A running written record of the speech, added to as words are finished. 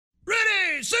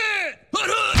Ready, set,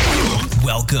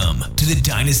 Welcome to the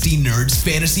Dynasty Nerds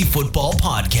Fantasy Football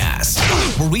Podcast,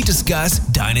 where we discuss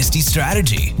dynasty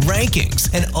strategy,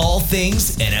 rankings, and all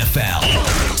things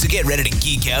NFL. So get ready to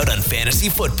geek out on fantasy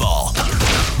football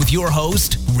with your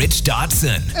host, Rich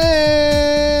Dotson.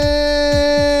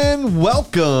 And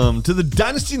welcome to the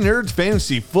Dynasty Nerds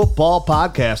Fantasy Football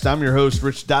Podcast. I'm your host,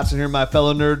 Rich Dotson, here, my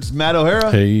fellow nerds, Matt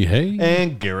O'Hara. Hey.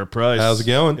 And Garrett Price. How's it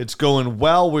going? It's going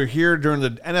well. We're here during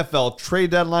the NFL trade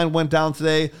deadline went down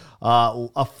today.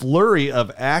 A flurry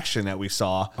of action that we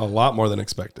saw. A lot more than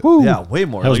expected. Woo. Yeah, way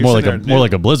more. That was more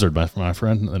like a blizzard, my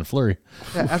friend, than a flurry.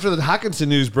 Yeah, after the Hockenson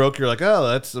news broke, you're like, oh,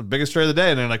 that's the biggest trade of the day.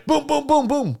 And then like, boom, boom, boom,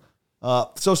 boom.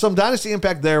 So some dynasty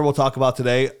impact there we'll talk about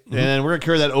today. Mm-hmm. And we're going to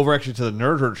carry that over actually to the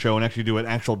Nerd Herd show and actually do an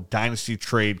actual dynasty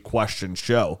trade question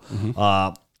show.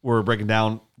 Mm-hmm. We're breaking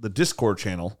down the Discord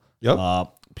channel. Yep.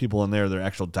 People in there, their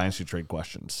actual dynasty trade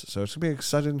questions. So it's going to be an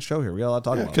exciting show here. We got a lot to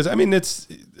talk about. Because, I mean, it's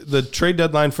the trade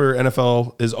deadline for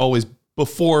NFL is always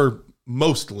before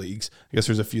most leagues. I guess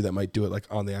there's a few that might do it like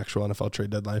on the actual NFL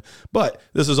trade deadline. But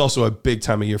this is also a big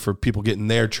time of year for people getting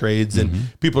their trades,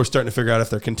 and people are starting to figure out if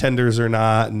they're contenders or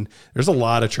not. And there's a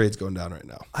lot of trades going down right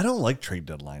now. I don't like trade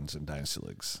deadlines in dynasty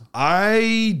leagues.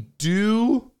 I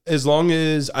do, as long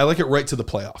as I like it right to the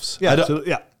playoffs.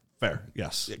 Yeah. Fair,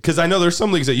 yes. Because I know there's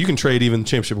some leagues that you can trade even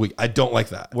championship week. I don't like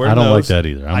that. I don't like that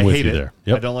either. I'm with you there.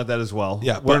 Yep. I don't like that as well.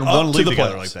 Yeah, we're in one league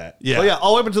together playoffs. like that. Yeah. Oh, yeah,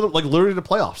 all the way up to literally the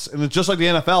playoffs. And it's just like the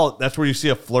NFL, that's where you see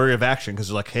a flurry of action because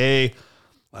they're like, hey,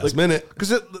 last minute.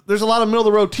 Because there's a lot of middle of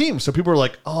the road teams. So people are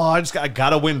like, oh, I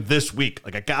got to win this week.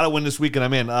 Like, I got to win this week and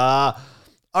I'm in. All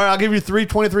right, I'll give you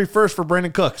 323 first for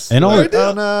Brandon Cooks. And all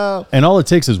it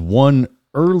takes is one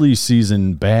early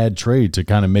season bad trade to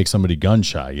kind of make somebody gun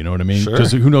shy. You know what I mean? Sure.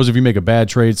 Because who knows if you make a bad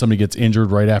trade, somebody gets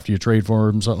injured right after you trade for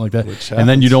them, something like that. Which and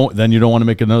then you don't want to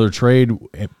make another trade.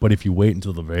 But if you wait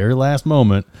until the very last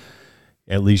moment,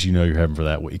 at least you know you're having for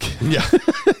that week. Yeah.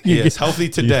 He is healthy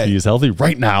today. He is healthy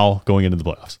right now going into the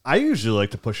playoffs. I usually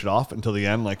like to push it off until the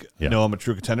end. Like, no, I'm a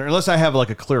true contender. Unless I have like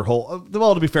a clear hole.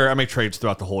 Well, to be fair, I make trades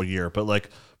throughout the whole year. But like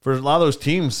for a lot of those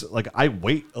teams, like I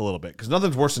wait a little bit because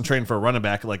nothing's worse than trading for a running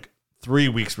back like 3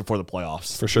 weeks before the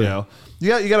playoffs. For sure. You know?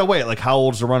 You got to wait. Like, how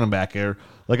old's the running back here?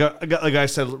 Like I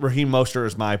said, Raheem Mostert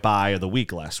is my buy of the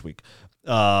week last week.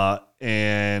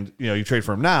 And, you trade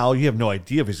for him now, you have no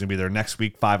idea if he's going to be there next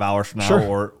week, 5 hours from now,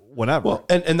 or whenever. Well,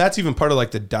 and that's even part of like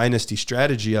the dynasty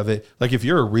strategy of it. Like if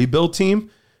you're a rebuild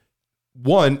team,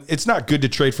 one, it's not good to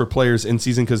trade for players in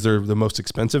season because they're the most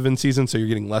expensive in season. So you're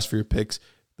getting less for your picks,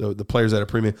 the players at a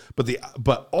premium.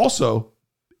 But also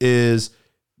is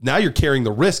now you're carrying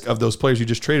the risk of those players you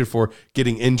just traded for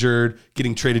getting injured,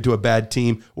 getting traded to a bad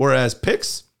team. Whereas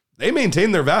picks, they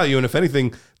maintain their value. And if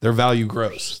anything, their value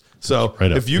grows. So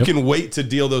if you can wait to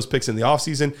deal those picks in the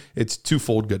offseason, it's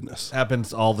twofold goodness.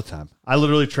 Happens all the time. I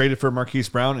literally traded for Marquise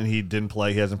Brown, and he didn't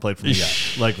play. He hasn't played for me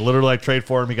yet. Like, literally, I traded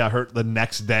for him. He got hurt the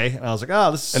next day. And I was like,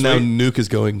 oh, this is And sweet. now Nuke is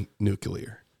going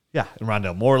nuclear. Yeah, and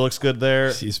Rondale Moore looks good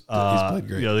there. He's played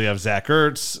great. They have Zach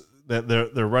Ertz.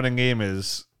 Their running game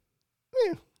is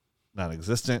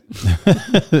non-existent.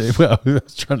 Well, I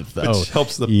was trying to Which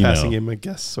helps the passing game, I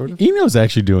guess, sort of. Eno's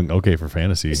actually doing okay for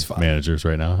fantasy managers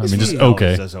right now. I mean, just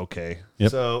okay. Says okay.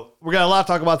 Yep. So we got a lot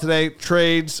to talk about today.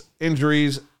 Trades,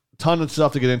 injuries, ton of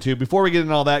stuff to get into. Before we get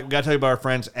into all that, we got to tell you about our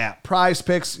friends at Prize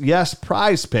Picks. Yes,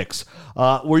 Prize Picks,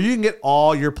 where you can get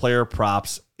all your player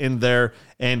props in there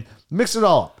and mix it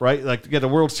all up, right? Like you get the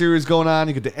World Series going on,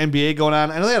 you get the NBA going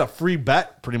on. I know they had a free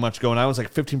bet pretty much going on. It was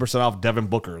like 15% off Devin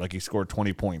Booker, like he scored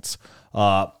 20 points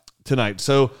tonight.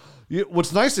 So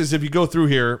what's nice is if you go through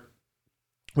here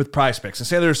with Prize Picks and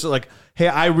say there's like, hey,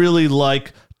 I really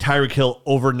like Tyreek Hill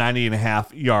over 90.5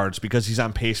 yards because he's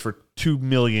on pace for 2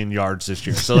 million yards this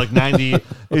year. So like 90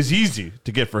 is easy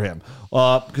to get for him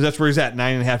because that's where he's at,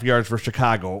 9.5 yards for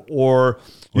Chicago. Or,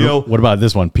 what about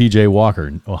this one? PJ Walker,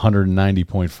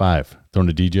 190.5. Throwing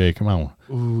to DJ. Come on.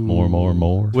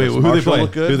 More. Wait, who are they playing?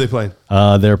 Who are they playing?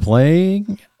 They're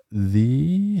playing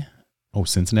the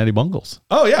Cincinnati Bengals.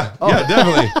 Oh, yeah. Yeah,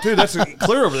 definitely. Dude, that's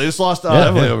clear over. They just lost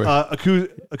Akuze.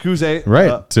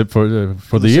 Right.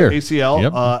 For the year. ACL.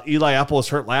 Yep. Eli Apple was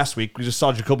hurt last week. We just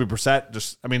saw Jacoby Brissett.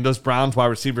 Those Browns wide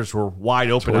receivers were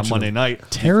wide open on Monday night.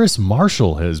 Terrace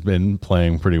Marshall has been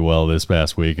playing pretty well this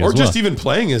past week as well. Or just even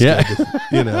playing is good.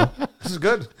 This is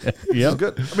good. This is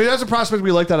good. I mean, that's a prospect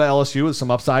we liked out of LSU with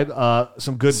some upside.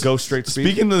 Some good go straight speed.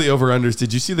 Speaking of the over-unders,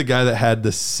 did you see the guy that had the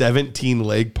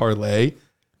 17-leg parlay?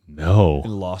 No.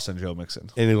 and lost on Joe Mixon.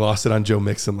 And he lost it on Joe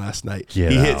Mixon last night.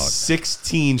 Get he hit out.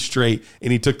 16 straight,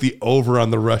 and he took the over on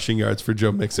the rushing yards for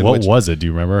Joe Mixon. What was it? Do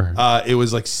you remember? It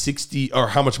was like 60, or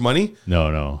how much money?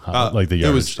 No. Like the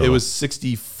yardage. It was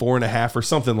 64 and a half or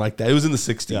something like that. It was in the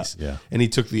 60s. Yeah. And he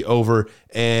took the over,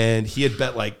 and he had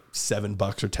bet like $7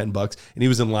 or $10, and he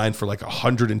was in line for like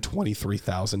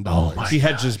 $123,000. Oh my He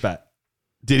hedged his bet.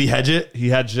 Did he hedge it? He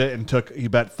hedged it and he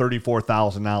bet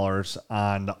 $34,000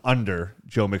 on the under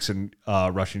Joe Mixon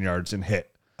rushing yards and hit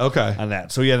Okay. on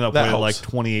that. So he ended up That winning like helps.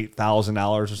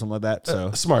 $28,000 or something like that.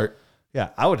 So Smart. yeah,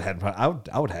 I would hedge too.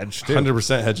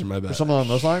 100% hedging my bet. Something along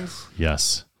those lines.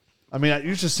 Yes. I mean,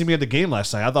 you should see me at the game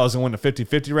last night. I thought I was going to win the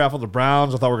 50-50 raffle, the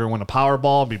Browns. I thought we were going to win the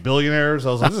Powerball and be billionaires.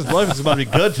 I was like, this life is about to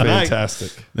be good tonight.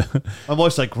 Fantastic. I'm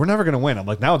always like, we're never going to win. I'm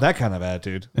like, now with that kind of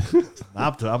attitude,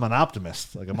 I'm an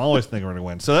optimist. Like, I'm always thinking we're going to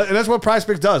win. So and that's what Prize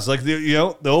Picks does. Like, the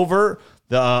over,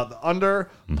 the under,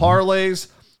 parlays,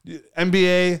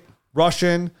 NBA,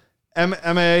 Russian,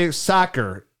 MMA,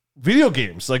 soccer, video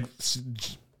games. Like,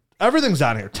 everything's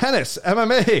on here. Tennis,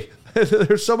 MMA.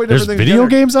 There's so many There's different things. video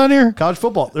games on here? College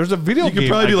football. There's a video You game. could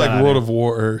probably do icon like on World here. of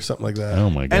War or something like that. Oh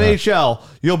my god.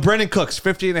 NHL. Brandon Cooks,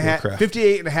 58 Warcraft.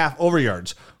 and a half over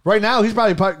yards. Right now, he's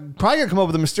probably going to come up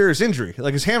with a mysterious injury.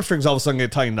 Like his hamstrings all of a sudden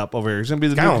get tightened up over here. He's going to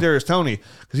be the new Count. Kadarius Toney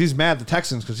because he's mad at the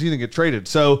Texans because he didn't get traded.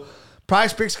 So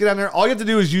Prize Picks, get on there. All you have to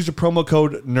do is use the promo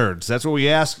code NERDS. That's what we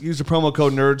ask. Use the promo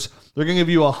code NERDS. They're going to give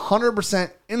you a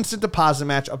 100% instant deposit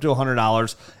match up to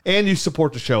 $100, and you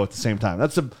support the show at the same time.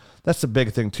 That's the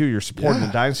big thing too. You're supporting the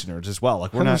Dynasty Nerds as well.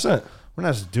 Like we're 100%.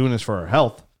 not just doing this for our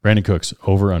health. Brandon Cooks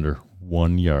over under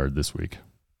 1 yard this week.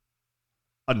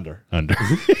 Under.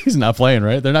 He's not playing,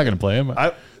 right? They're not going to play him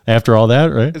I- after all that,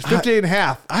 right? It's 58 and a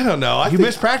half. I don't know. He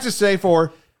missed practice today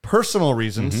for personal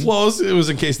reasons. Well, it was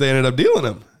in case they ended up dealing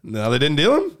him. No, they didn't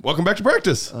deal him. Welcome back to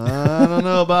practice. I don't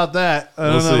know about that.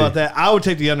 We'll see. I would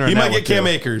take the under. He on that might get one, Cam too.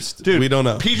 Akers. Dude, we don't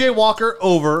know. PJ Walker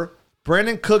over,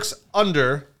 Brandon Cooks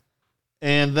under,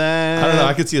 and then I don't know.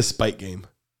 I could see a spike game.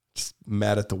 Just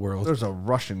mad at the world. there's a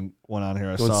Russian one on here.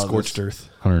 I Going saw scorched this. earth.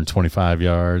 125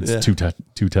 yards, Yeah. two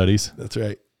tutties. That's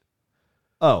right.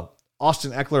 Oh,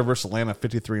 Austin Eckler versus Atlanta,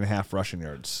 53 and a half rushing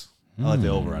yards. I like the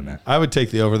over on that. I would take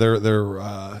the over.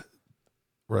 Their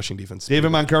rushing defense. David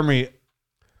Montgomery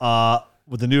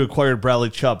with the new acquired Bradley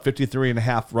Chubb, 53 and a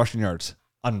half rushing yards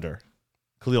under.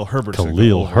 Khalil Herbert's gonna go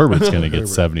Khalil over. Herbert's going to get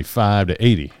 75 to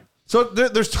 80. So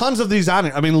there's tons of these on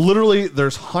it. I mean, literally,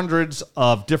 there's hundreds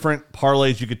of different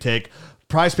parlays you could take.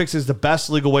 Prize Picks is the best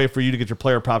legal way for you to get your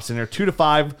player props in there. 2 to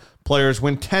 5 players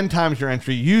win 10 times your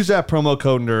entry. Use that promo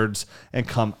code NERDS and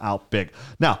come out big.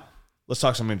 Now, let's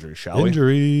talk some injuries, shall we?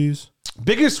 Injuries.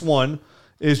 Biggest one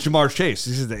is Jamar Chase.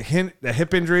 This is the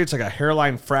hip injury. It's like a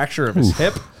hairline fracture of his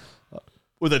hip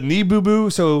with a knee boo-boo.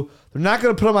 So they're not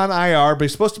going to put him on IR, but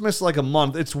he's supposed to miss like a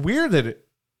month. It's weird that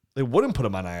they wouldn't put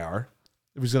him on IR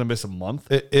if he's going to miss a month.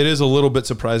 It is a little bit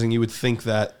surprising. You would think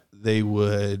that they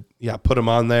would, put him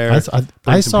on there. I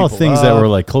bring some saw people things that up. were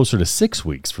like closer to 6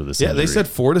 weeks for this. Yeah, they injury. said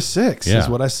 4 to 6 is Yeah.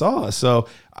 what I saw. So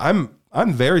I'm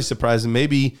very surprised, and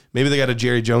maybe they got a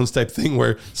Jerry Jones type thing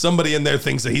where somebody in there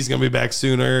thinks that he's going to be back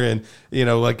sooner, and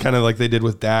like kind of like they did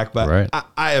with Dak. But Right.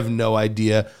 I have no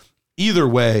idea. Either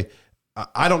way,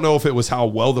 I don't know if it was how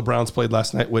well the Browns played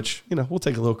last night, which we'll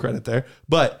take a little credit there.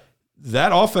 But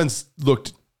that offense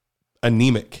looked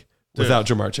anemic without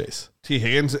Jamar Chase. T.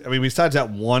 Higgins, I mean, besides that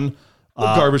one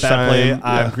garbage bad time, play on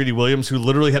yeah. Greedy Williams, who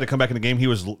literally had to come back in the game, he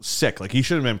was sick. Like, he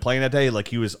should have been playing that day. Like,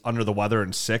 he was under the weather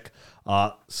and sick.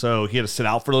 So he had to sit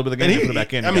out for a little bit of the game And and put it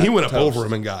back in. he got went up toast. over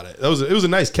him and got it. It was a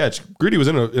nice catch. Greedy was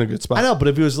in a good spot. I know, but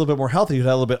if he was a little bit more healthy, he'd have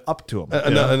a little bit up to him.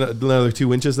 Another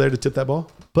 2 inches there to tip that ball.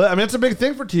 But, I mean, it's a big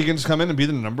thing for Teagan to come in and be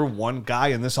the number one guy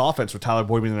in this offense, with Tyler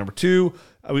Boyd being the number 2.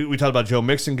 We talked about Joe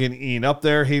Mixon getting Ian up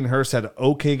there. Hayden Hurst had an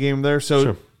okay game there. So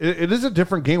Sure. it is a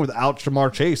different game without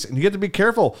Jamar Chase. And you have to be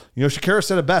careful. Shakira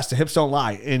said it best, the hips don't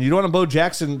lie. And you don't want to Bo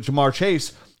Jackson, Jamar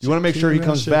Chase. You want to make sure he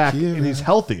comes back and he's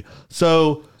healthy.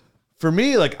 So for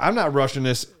me, like, I'm not rushing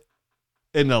this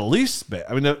in the least bit.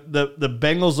 I mean, the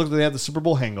Bengals look like they have the Super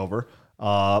Bowl hangover.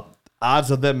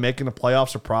 Odds of them making the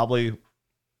playoffs are probably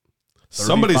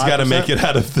Somebody's got to 35%. make it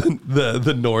out of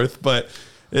the North, but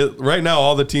right now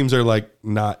all the teams are like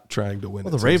not trying to win.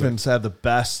 Well, the it seems Ravens have the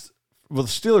best. Well, the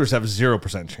Steelers have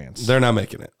 0% chance. like. They're not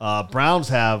making it. Browns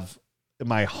have, in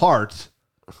my heart,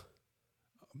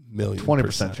 1,000,000%.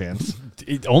 20% chance.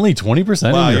 Only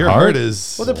 20% Wow, in your your heart? heart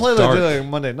is Well, they play dark. like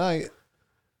Monday night.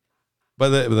 But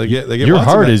they get Your lots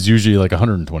of heart that. is usually like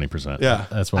 120%. Yeah.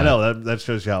 That's why. I know that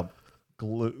shows you how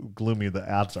gloomy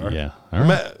the odds are. Yeah. All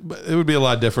right. But it would be a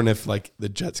lot different if like the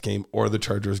Jets game or the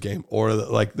Chargers game or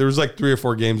there was like 3 or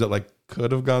 4 games that like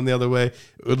could have gone the other way.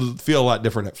 It would feel a lot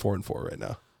different at 4-4 right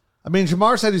now. I mean,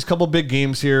 Jamar's had these couple big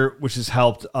games here, which has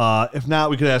helped. If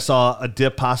not, we could have saw a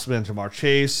dip possibly on Jamar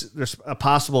Chase. There's a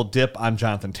possible dip on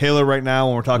Jonathan Taylor right now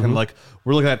when we're talking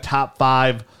we're looking at top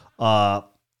 5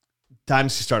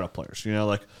 dynasty startup players. You know,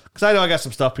 like because I know I got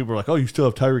some stuff. People are like, "Oh, you still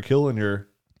have Tyreek Hill in your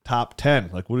top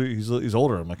 10?" Like, what? He's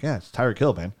older. I'm like, yeah, it's Tyreek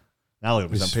Hill, man. Now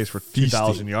he's on pace for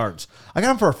 2,000 yards. I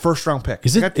got him for a first-round pick.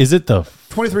 Is it the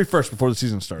 23 first before the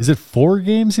season starts? Is it 4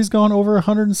 games he's gone over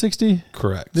 160?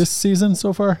 Correct. This season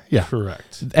so far? Yeah.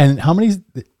 Correct. And how many?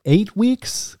 8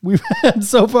 weeks we've had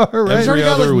so far, right? He's already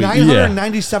got other week.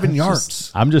 997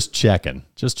 yards. I'm just checking.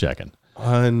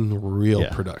 Unreal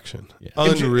production.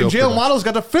 And Unreal. Jalen Waddle's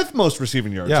got the 5th most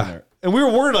receiving yards in there. And we were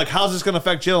worried, like, how's this going to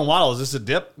affect Jalen Waddle? Is this a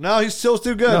dip? No, he's still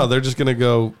too good. No, they're just going to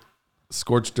go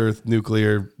scorched earth,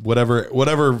 nuclear,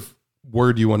 whatever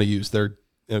word you want to use. They're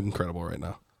incredible right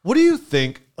now. What do you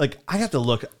think? Like, I have to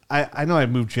look. I know I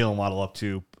moved Jalen Waddle up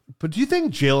too, but do you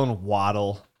think Jalen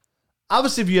Waddle,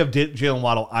 obviously if you have Jalen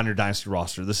Waddle on your dynasty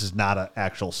roster, this is not an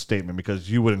actual statement because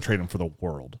you wouldn't trade him for the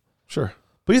world. Sure.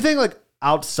 But you think like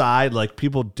outside, like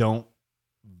people don't,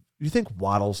 you think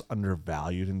Waddle's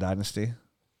undervalued in dynasty?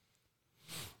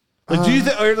 Like, do you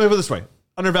think, or let me put it this way,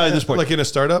 undervalued at this point. Like in a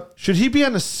startup? Should he be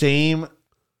in the same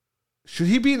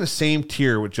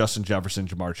tier with Justin Jefferson,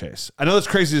 Jamar Chase? I know that's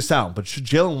crazy to sound, but should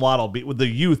Jalen Waddle be, with the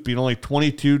youth being only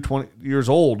 20 years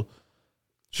old,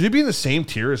 should he be in the same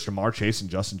tier as Jamar Chase and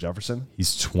Justin Jefferson?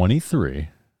 He's 23,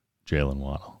 Jalen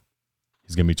Waddle.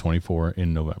 He's going to be 24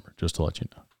 in November, just to let you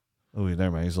know. Oh,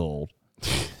 never mind. He's a little old.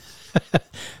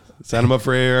 Sign him up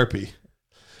for AARP.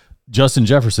 Justin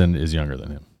Jefferson is younger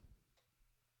than him.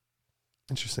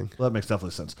 Interesting. Well, that makes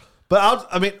definitely sense. But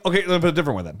okay, let me put it a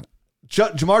different way then.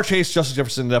 Jamar Chase, Justin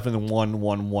Jefferson, definitely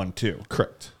 1-1-1-2.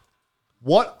 Correct.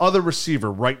 What other receiver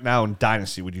right now in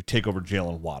Dynasty would you take over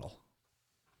Jalen Waddle?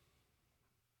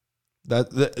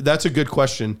 That's a good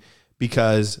question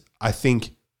because I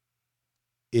think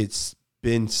it's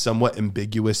been somewhat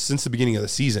ambiguous since the beginning of the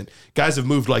season. Guys have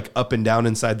moved like up and down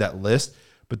inside that list,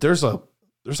 but there's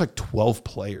like 12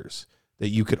 players that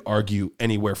you could argue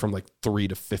anywhere from like 3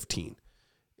 to 15.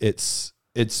 It's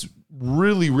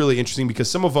really, really interesting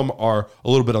because some of them are a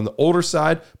little bit on the older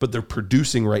side, but they're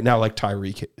producing right now, like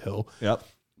Tyreek Hill. Yep.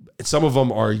 Some of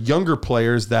them are younger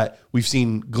players that we've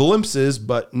seen glimpses,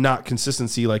 but not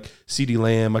consistency, like CeeDee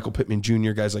Lamb, Michael Pittman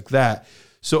Jr., guys like that.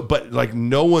 So, but like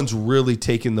no one's really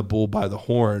taken the bull by the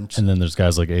horns. And then there's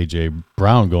guys like A.J.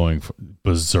 Brown going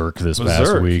berserk this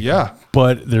past week. Yeah.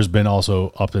 But there's been also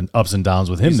ups and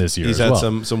downs with him this year. He's as had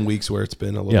well. some weeks where it's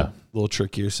been a little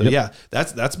trickier. So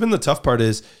that's been the tough part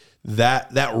is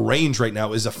that range right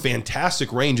now is a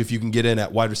fantastic range if you can get in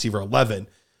at wide receiver 11,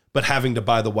 but having to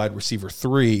buy the wide receiver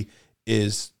 3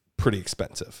 is pretty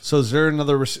expensive. So is there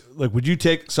another, would you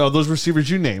take, so those receivers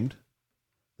you named,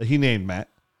 that he named, Matt,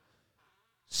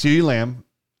 CeeDee Lamb,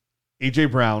 A.J.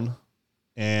 Brown,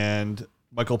 and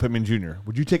Michael Pittman Jr.,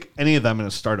 would you take any of them in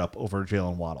a startup over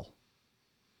Jalen Waddle?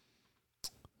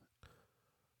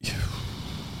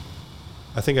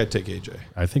 I think I'd take AJ.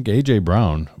 I think A.J.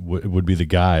 Brown would be the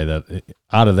guy that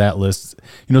out of that list.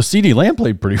 You know, CeeDee Lamb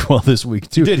played pretty well this week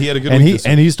too. He did. He had a good week.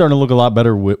 And he's starting to look a lot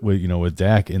better with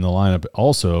Dak in the lineup.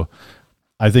 Also,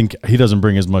 I think he doesn't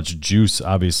bring as much juice,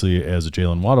 obviously, as a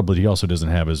Jalen Waddle, but he also doesn't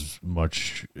have as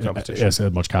much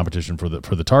competition for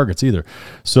the targets either.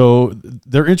 So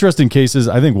they're interesting cases.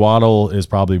 I think Waddle is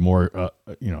probably more,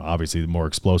 obviously more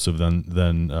explosive than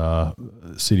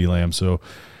CeeDee Lamb. So.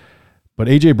 But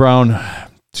A.J. Brown,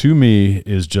 to me,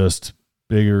 is just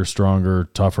bigger, stronger,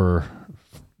 tougher,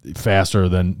 faster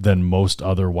than most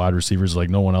other wide receivers. Like,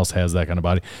 no one else has that kind of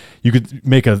body. You could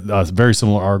make a very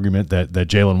similar argument that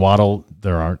Jalen Waddle,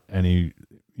 there aren't any,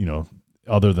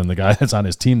 other than the guy that's on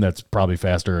his team that's probably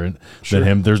faster than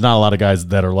him. There's not a lot of guys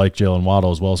that are like Jalen Waddle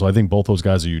as well. So I think both those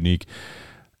guys are unique.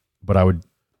 But I would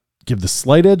give the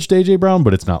slight edge to A.J. Brown,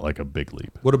 but it's not like a big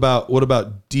leap. What about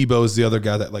Debo's the other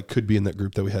guy that like could be in that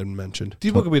group that we hadn't mentioned?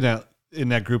 Debo could be in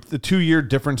that group. The 2-year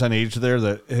difference on age there,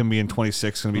 that him being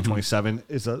 26 going to be 27,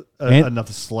 is enough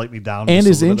to slightly down. And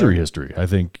his injury history, I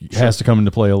think, has to come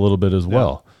into play a little bit as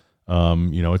well.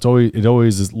 It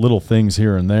always is little things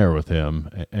here and there with him,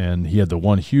 and he had the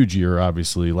one huge year,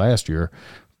 obviously, last year.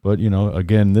 But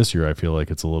again, this year I feel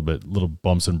like it's little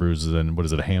bumps and bruises. And what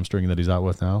is it, a hamstring that he's out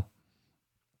with now?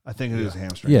 I think it is a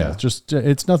hamstring. Yeah,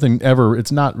 it's nothing ever.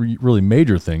 It's not really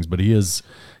major things, but he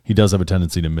does have a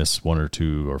tendency to miss 1 or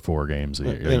 2 or 4 games a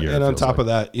year. And on top of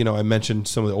that, I mentioned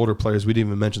some of the older players. We didn't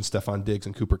even mention Stephon Diggs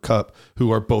and Cooper Kupp,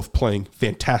 who are both playing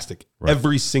fantastic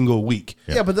every single week.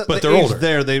 Yeah, but they're age older.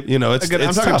 There, they it's again.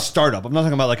 I'm talking tough. startup. I'm not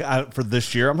talking about for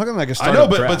this year. I'm talking like a I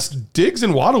startup. know, draft. but Diggs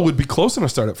and Waddle would be close in a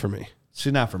startup for me. See,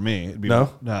 not for me. It'd be,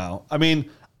 No? I mean,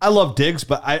 I love Diggs,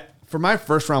 but for my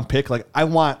first round pick, like I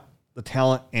want the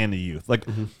talent and the youth. Like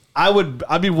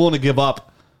I'd be willing to give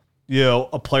up,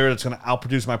 a player that's going to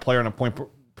outproduce my player on a point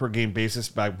per game basis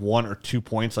by 1 or 2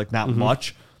 points, like not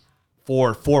much,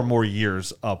 for 4 more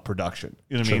years of production.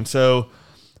 You know what I mean? So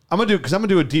I'm gonna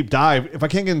do a deep dive. If I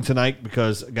can't get in tonight,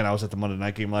 because again I was at the Monday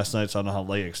night game last night, so I don't know how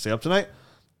late I can stay up tonight.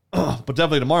 But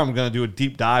definitely tomorrow I'm gonna do a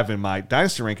deep dive in my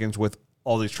dynasty rankings with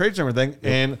all these trades and everything,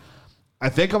 and I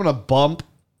think I'm gonna bump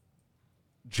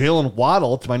Jalen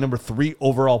Waddle to my number 3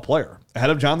 overall player ahead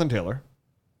of Jonathan Taylor.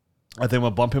 I think I'm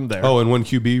going to bump him there. Oh, in 1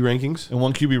 QB rankings? In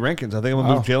 1 QB rankings. I think I'm going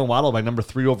to move Jalen Waddle by number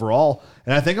 3 overall.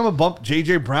 And I think I'm going to bump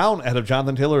J.J. Brown ahead of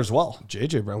Jonathan Taylor as well.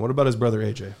 J.J. Brown. What about his brother,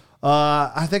 A.J.?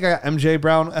 I think I got M.J.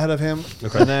 Brown ahead of him.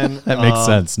 Okay. And then, that makes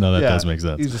sense. No, that does make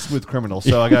sense. He's a smooth criminal,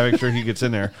 so I got to make sure he gets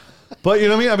in there. But you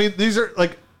know what I mean? I mean, these are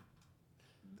like...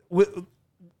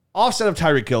 offset of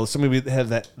Tyreek Hill, somebody that had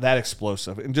that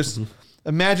explosive. And just...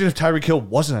 imagine if Tyreek Hill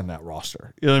wasn't on that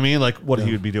roster. You know what I mean? Like what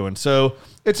he would be doing. So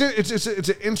it's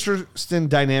an interesting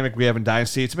dynamic we have in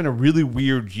Dynasty. It's been a really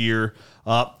weird year.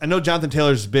 I know Jonathan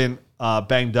Taylor's been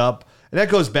banged up, and that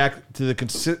goes back to the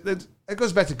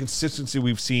consistency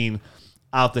we've seen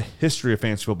out the history of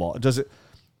fantasy football. The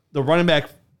running back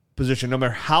position, no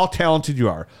matter how talented you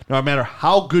are, no matter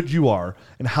how good you are,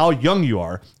 and how young you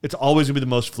are, it's always going to be the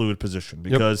most fluid position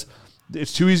because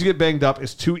it's too easy to get banged up.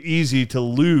 It's too easy to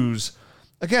lose.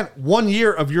 Again, 1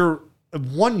 year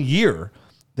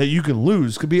that you can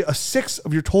lose could be a 1/6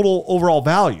 of your total overall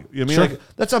value. You know what I mean? Sure. Like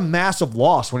that's a massive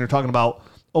loss when you're talking about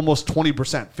almost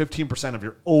 20%, 15% of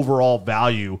your overall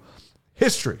value,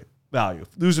 history value,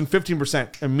 losing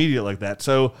 15% immediately like that.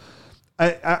 So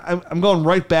I'm going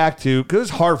right back to, because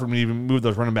it's hard for me to even move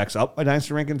those running backs up by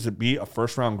dynasty rankings to be a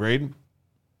first round grade,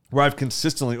 where I've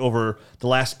consistently over the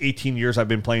last 18 years I've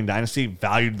been playing Dynasty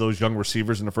valued those young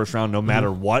receivers in the first round no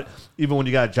matter what. Even when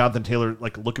you got Jonathan Taylor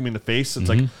like looking me in the face, it's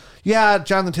like, yeah,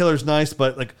 Jonathan Taylor's nice,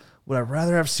 but like, would I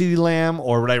rather have CeeDee Lamb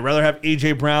or would I rather have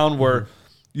A.J. Brown where,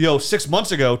 6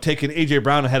 months ago, taking A.J.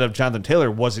 Brown ahead of Jonathan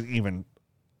Taylor wasn't even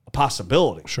a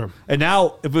possibility. Sure. And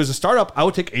now, if it was a startup, I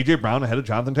would take A.J. Brown ahead of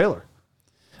Jonathan Taylor.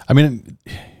 I mean,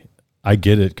 I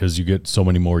get it because you get so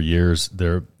many more years.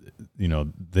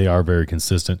 They are very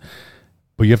consistent,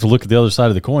 but you have to look at the other side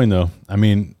of the coin, though. I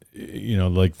mean,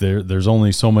 like there's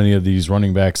only so many of these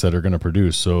running backs that are going to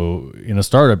produce. So in a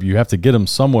startup, you have to get them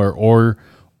somewhere, or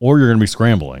you're going to be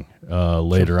scrambling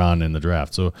later on in the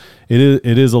draft. So it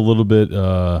is a little bit.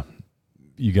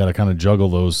 You got to kind of juggle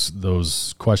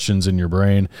those questions in your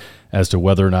brain as to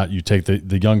whether or not you take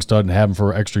the young stud and have him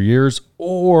for extra years,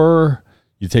 or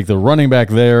you take the running back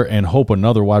there and hope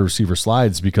another wide receiver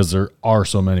slides because there are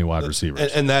so many wide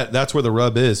receivers. And that's where the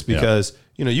rub is because,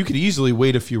 you could easily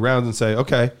wait a few rounds and say,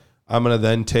 okay, I'm going to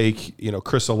then take,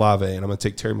 Chris Olave and I'm going to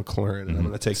take Terry McLaurin and I'm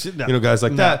going to take, guys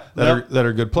like that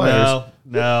are good players.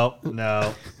 No.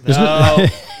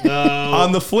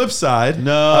 On the flip side,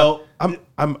 no.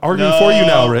 I'm arguing for you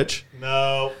now, Rich.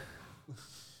 No.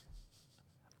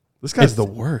 This guy's the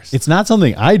worst. It's not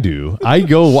something I do. I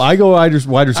go wide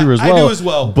receiver as well. I do as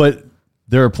well. But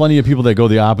there are plenty of people that go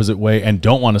the opposite way and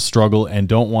don't want to struggle and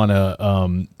don't want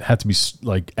to have to be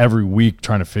like every week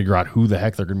trying to figure out who the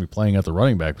heck they're going to be playing at the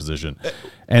running back position.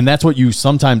 And that's what you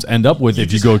sometimes end up with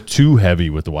if you go too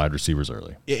heavy with the wide receivers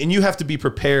early. And you have to be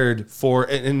prepared for,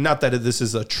 and not that this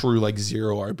is a true like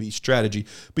zero RB strategy,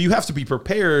 but you have to be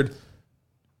prepared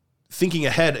thinking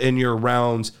ahead in your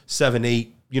rounds 7,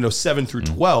 8, 7 through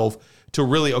 12 to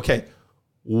really, okay,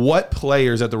 what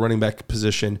players at the running back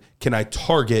position can I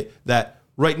target that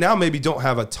right now maybe don't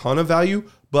have a ton of value,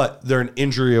 but they're an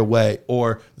injury away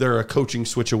or they're a coaching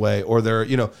switch away or they're,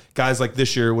 guys like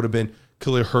this year would have been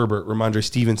Khalil Herbert, Ramondre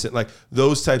Stevenson, like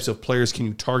those types of players can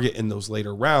you target in those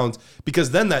later rounds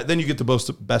because then you get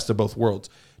the best of both worlds.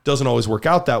 Doesn't always work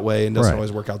out that way and doesn't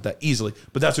always work out that easily.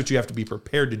 But that's what you have to be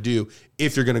prepared to do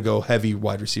if you're going to go heavy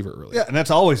wide receiver early. Yeah, and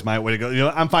that's always my way to go.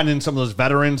 I'm finding some of those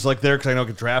veterans like there because I know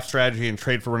can draft strategy and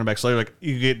trade for running backs later. Like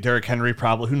you get Derrick Henry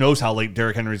probably. Who knows how late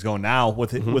Derrick Henry's going now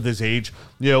with his age.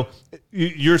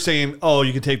 You're saying, oh,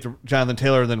 you can take the Jonathan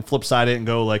Taylor and then flip side it and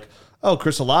go like, oh,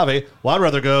 Chris Olave. Well, I'd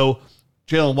rather go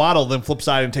Jalen Waddle than flip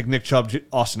side and take Nick Chubb,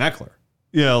 Austin Eckler.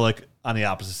 Like on the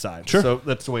opposite side. Sure. So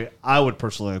that's the way I would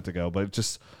personally like to go. But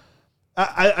just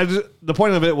I just, the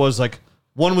point of it was like,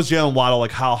 one was Jalen Waddle,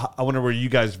 like how I wonder where you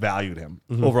guys valued him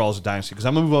overall as a dynasty, because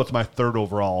I'm gonna move up to my third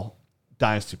overall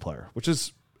dynasty player, which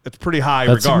is it's pretty high.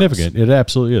 That's regardless. significant. It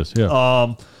absolutely is.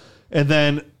 Yeah. And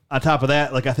then on top of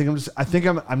that, like I think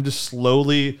I'm just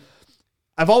slowly.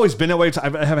 I've always been that way. I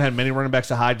haven't had many running backs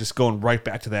to high. Just going right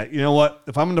back to that. You know what?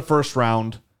 If I'm in the first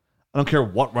round, I don't care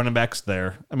what running back's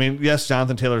there. I mean, yes,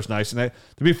 Jonathan Taylor's nice, and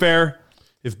to be fair,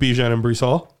 If Bijan and Breece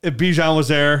Hall? if Bijan was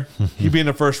there, he'd be in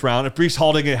the first round. If Breece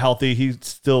Hall didn't get healthy, he'd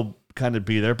still kind of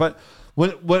be there. But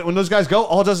when those guys go,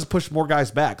 all it does is push more guys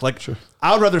back. Like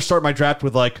I would rather start my draft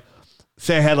with like,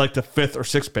 say I had like the 5th or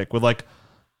 6th pick with like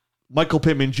Michael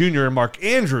Pittman Jr. and Mark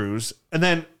Andrews, and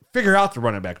then figure out the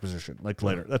running back position like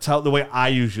later. That's the way I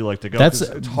usually like to go.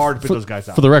 It's hard to pick those guys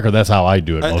out. For the record, that's how I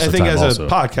do it most of the time. I think as also. a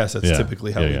podcast, that's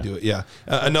typically how we do it. Yeah.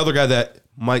 Another guy that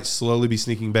might slowly be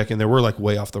sneaking back in there. We're like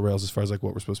way off the rails as far as like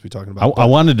what we're supposed to be talking about. I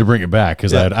wanted to bring it back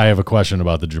because I have a question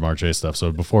about the Jamar Chase stuff.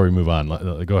 So before we move on,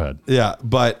 go ahead. Yeah,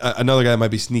 but another guy that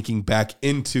might be sneaking back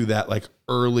into that like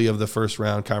early of the first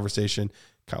round conversation,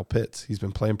 Kyle Pitts. He's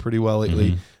been playing pretty well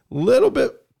lately. Little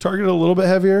bit targeted a little bit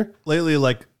heavier lately,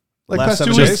 like last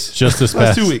 2 7 weeks. Just this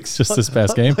past 2 weeks. Just this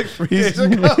past game. like 3 days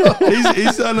ago.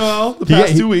 He's done well the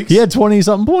past 2 weeks. He had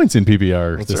 20-something points in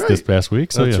PPR That's right. this past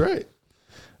week. So That's right.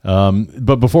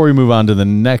 But before we move on to the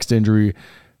next injury,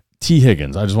 T.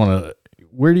 Higgins, I just want to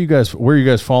where are you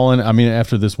guys falling? I mean,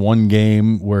 after this one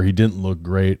game where he didn't look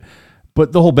great,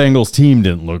 but the whole Bengals team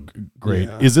didn't look great.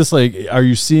 Yeah. Is this like, are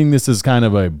you seeing this as kind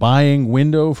of a buying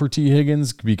window for T.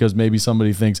 Higgins because maybe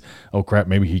somebody thinks, oh crap,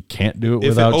 maybe he can't do it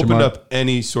without Jamar? If it opened up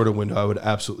any sort of window, I would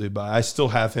absolutely buy. I still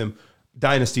have him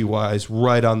dynasty wise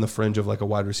right on the fringe of like a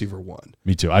wide receiver 1.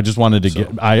 Me too. I just wanted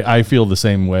to I feel the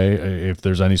same way. If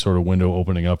there's any sort of window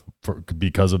opening up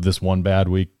because of this one bad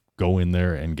week, go in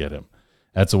there and get him.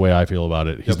 That's the way I feel about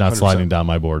it. He's not 100%. Sliding down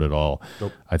my board at all.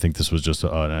 Nope. I think this was just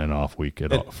an off week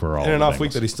for all. And an off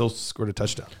week that he still scored a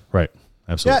touchdown. Right.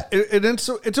 Absolutely.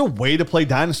 Yeah, it's a way to play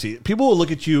dynasty. People will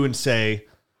look at you and say,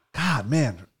 God,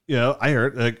 man, you know, I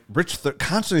heard like Rich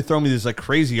constantly throwing me these like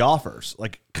crazy offers,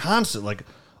 like constant, like,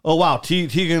 oh wow, T.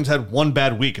 Higgins had one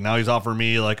bad week and now he's offering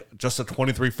me like just a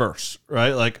 23 first,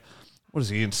 right? Like, what is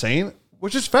he, insane?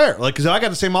 Which is fair. Like, because I got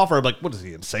the same offer, I'm like, what is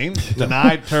he, insane?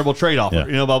 Denied, terrible trade offer,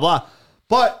 you know, blah, blah.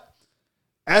 But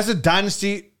as a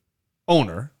dynasty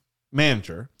owner,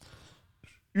 manager,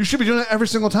 you should be doing it every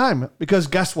single time because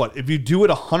guess what? If you do it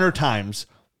 100 times,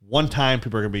 one time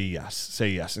people are going to be say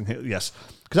yes, and hit yes.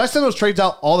 Because I send those trades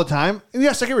out all the time, and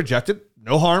yes, I get rejected.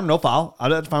 No harm, no foul.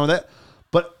 I'm fine with that.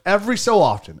 But every so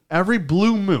often, every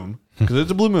blue moon, because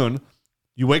it's a blue moon,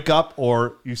 you wake up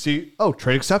or you see, oh,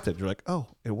 trade accepted. You're like, oh,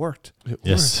 it worked.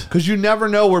 Yes. Because you never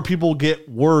know where people get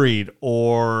worried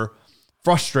or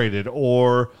frustrated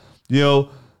or, you know,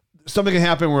 something can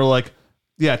happen where like,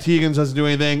 yeah, T. Higgins doesn't do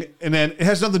anything. And then it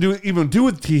has nothing to do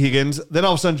with T. Higgins. Then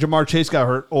all of a sudden Jamar Chase got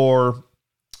hurt or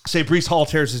say Breece Hall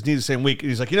tears his knee the same week. And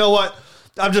he's like, you know what?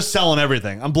 I'm just selling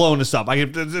everything. I'm blowing this up.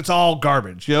 It's all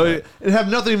garbage. You know, it have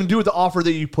nothing even to do with the offer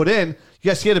that you put in.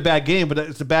 Yes, he had a bad game, but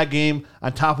it's a bad game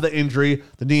on top of the injury,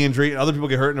 the knee injury, and other people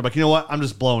get hurt. And they're like, you know what? I'm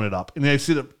just blowing it up. And they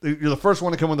see that you're the first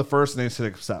one to come in the first, and they say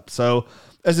accept. So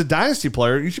as a dynasty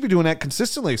player, you should be doing that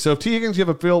consistently. So if T. Higgins, you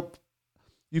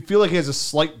feel like he has a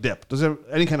slight dip, doesn't have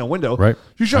any kind of window, right?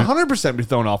 You should 100% be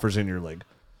throwing offers in your league.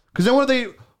 Because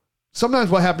then sometimes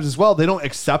what happens as well, they don't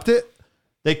accept it.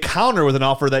 They counter with an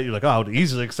offer that you're like, oh, I would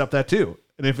easily accept that too.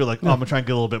 And if you're like, oh, I'm going to try and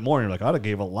get a little bit more, and you're like, I'd have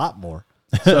gave a lot more.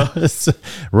 So.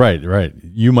 Right.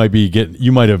 You might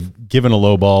have given a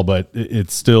low ball, but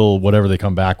it's still whatever they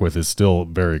come back with is still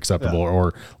very acceptable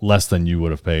or less than you would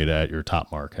have paid at your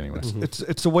top mark anyways.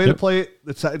 It's a way to play.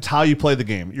 It's how you play the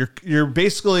game. You're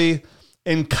basically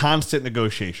in constant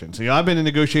negotiations. You know, I've been in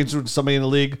negotiations with somebody in the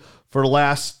league for the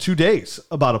last 2 days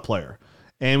about a player.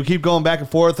 And we keep going back and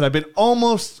forth, and I've been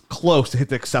almost close to hit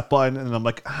the accept button, and I'm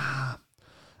like, I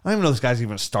don't even know if this guy's even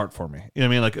going to start for me. You know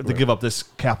what I mean? Like, to give up this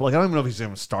capital, like, I don't even know if he's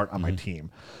going to start on my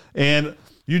team. And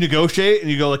you negotiate,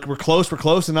 and you go, like, we're close, and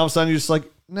all of a sudden you're just like,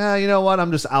 nah, you know what?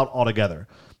 I'm just out altogether.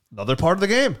 Another part of the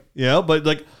game, you know? But,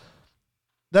 like,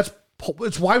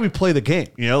 it's why we play the game,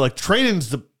 you know? Like,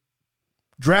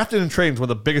 drafting and trading is one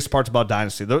of the biggest parts about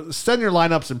Dynasty. Setting your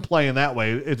lineups and playing that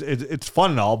way, it's fun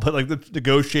and all, but like the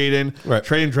negotiating,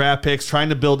 trading draft picks, trying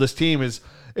to build this team is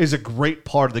a great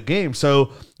part of the game.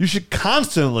 So you should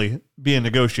constantly be in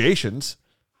negotiations.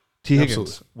 T.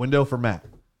 Higgins, window for Matt.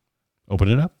 Open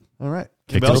it up. All right.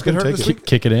 Kick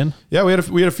it in. Yeah, we had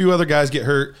a few other guys get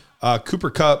hurt.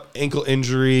 Cooper Kupp, ankle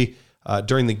injury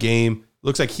during the game.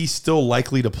 Looks like he's still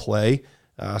likely to play.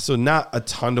 So not a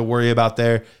ton to worry about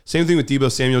there. Same thing with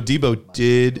Deebo Samuel. Deebo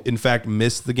did, in fact,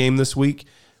 miss the game this week,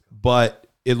 but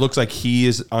it looks like he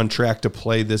is on track to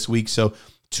play this week. So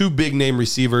 2 big name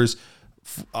receivers.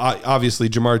 Obviously,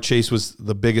 Jamar Chase was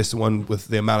the biggest one with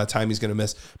the amount of time he's going to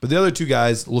miss. But the other 2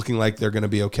 guys looking like they're going to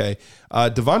be okay.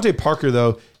 Devontae Parker,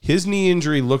 though, his knee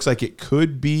injury looks like it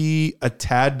could be a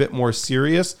tad bit more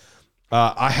serious.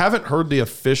 I haven't heard the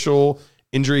official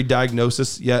injury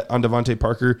diagnosis yet on Devontae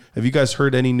Parker. Have you guys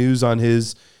heard any news on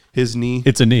his knee?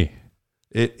 It's a knee.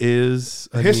 It is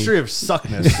a History knee. of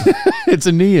suckness. It's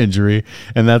a knee injury,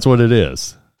 and that's what it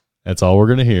is. That's all we're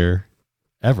going to hear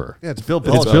ever. Yeah, it's Bill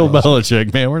Belichick. It's Bill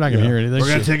Belichick, man. We're not going to hear anything. We're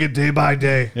going to take it day by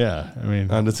day. Yeah, I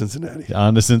mean, On to Cincinnati.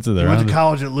 on to Cincinnati. He went to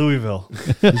college at Louisville.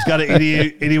 He's got an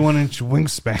 81-inch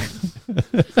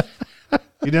wingspan.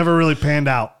 He never really panned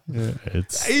out.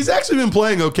 He's actually been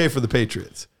playing okay for the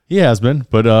Patriots. He has been,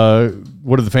 but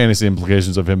what are the fantasy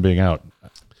implications of him being out?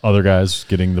 Other guys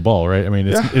getting the ball, right? I mean,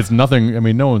 it's nothing. I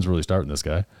mean, no one's really starting this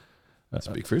guy.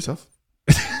 Speak for yourself.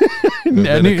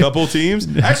 Been a couple teams.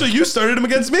 Actually, you started him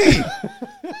against me.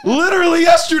 Literally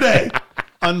yesterday.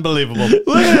 Unbelievable. Look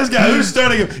at this guy. Who's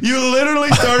starting him? You literally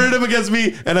started him against me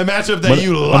in a matchup that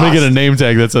you lost. I'm going to get a name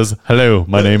tag that says, "Hello,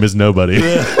 my name is nobody."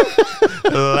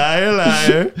 Liar,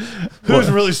 liar. Who's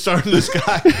really starting this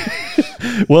guy?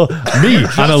 Well, me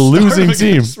on a losing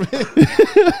team.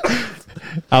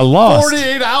 I lost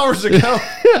 48 hours ago.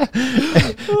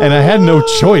 and I had no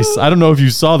choice. I don't know if you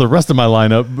saw the rest of my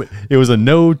lineup, but it was a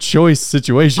no choice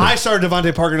situation. I started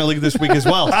Devontae Parker in the league this week as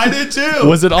well. I did too.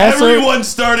 Was it also- Everyone's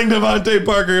starting Devontae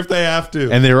Parker if they have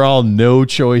to. And they were all no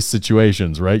choice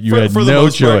situations, right? You had for the no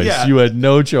most part, choice. yeah. You had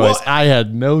no choice. Well, I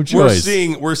had no choice.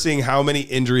 We're seeing how many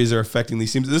injuries are affecting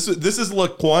these teams. This is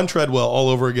Laquan Treadwell all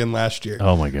over again last year.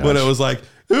 Oh my gosh. When it was like,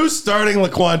 who's starting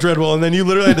Laquan Treadwell? And then you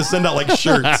literally had to send out like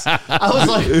shirts. I was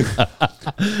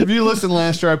like, if you listened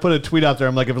last year, I put a tweet out there.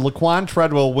 I'm like, if Laquan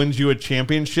Treadwell wins you a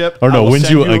championship, Or I no, will wins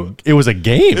send you it was a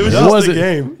game. It was just a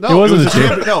game. No, it wasn't was a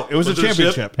championship. No, it was a Was it a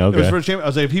championship. ship? Okay. It was for a championship. I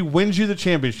was like, if he wins you the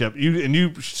championship, you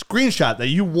screenshot that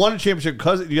you won a championship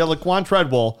because you had Laquan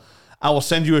Treadwell, I will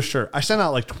send you a shirt. I sent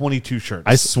out like 22 shirts.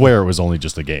 I swear it was only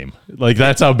just a game. Like,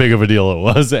 that's how big of a deal it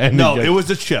was. And no, it was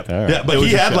a chip. All right. Yeah, but It was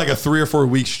he a had chip. like a 3 or 4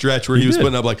 week stretch where he was did.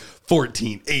 putting up like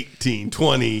 14, 18,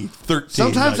 20, 13.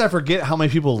 Sometimes I forget how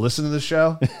many people listen to this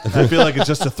show. I feel like it's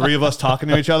just the 3 of us talking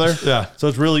to each other. Yeah. So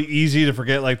it's really easy to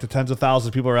forget like the tens of thousands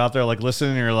of people are out there like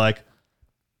listening and you're like,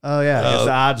 oh yeah, I guess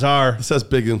the odds are. This has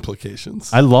big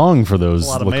implications. I long for those A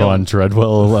lot of Laquan mailing.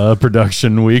 Treadwell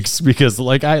production weeks because,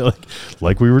 like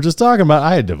we were just talking about,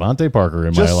 I had Devontae Parker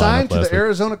in Just my lineup signed to last the week.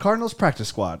 Arizona Cardinals practice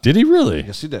squad. Did he really?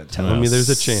 Yes, he did. Telling me there's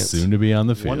a chance. Soon to be on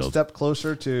the One field. step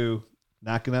closer to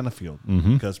knocking on the field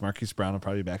because Marquise Brown will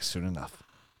probably be back soon enough.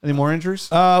 Any more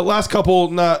injuries? Last couple,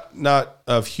 not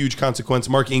of huge consequence.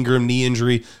 Mark Ingram, knee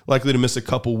injury, likely to miss a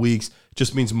couple weeks.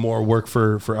 Just means more work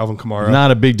for Alvin Kamara.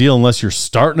 Not a big deal unless you're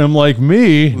starting him like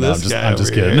me. No, This guy I'm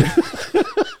just over kidding.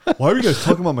 Why are you guys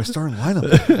talking about my starting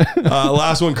lineup?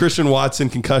 Last one, Christian Watson,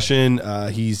 concussion.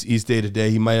 He's day to day.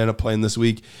 He might end up playing this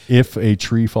week. If a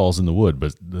tree falls in the wood,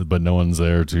 but no one's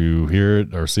there to hear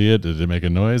it or see it, did it make a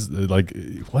noise? Like,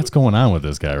 what's going on with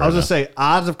this guy right I was now? going to say,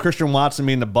 odds of Christian Watson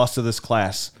being the bust of this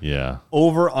class, Yeah.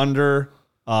 over under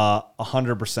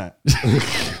 100%.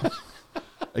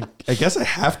 I guess I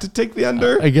have to take the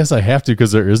under. I guess I have to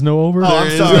because there is no over. Oh, I'm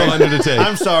is sorry. no under to take.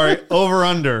 I'm sorry. Over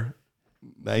under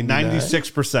 99.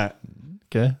 96%.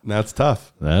 Okay. That's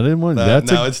tough. That didn't one.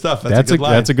 It's tough. That's a good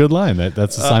line. That's a good line.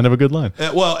 That's a sign of a good line.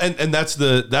 Well, and that's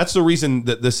the reason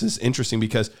that this is interesting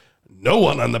because no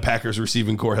one on the Packers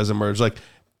receiving core has emerged. Like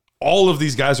all of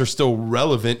these guys are still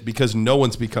relevant because no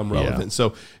one's become relevant. Yeah.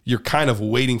 So you're kind of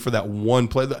waiting for that one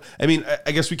play. I mean,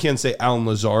 I guess we can say Alan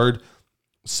Lazard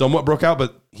somewhat broke out,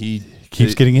 but he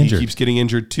Keeps getting injured. He keeps getting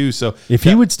injured too. So If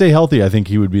he would stay healthy, I think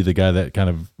he would be the guy that kind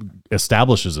of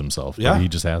establishes himself. Yeah. But he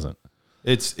just hasn't.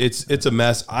 it's a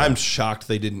mess. I'm shocked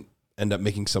they didn't end up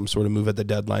making some sort of move at the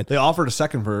deadline. They offered a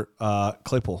second for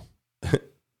Claypool.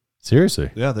 Seriously,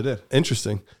 Yeah, they did.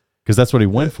 Interesting. because that's what he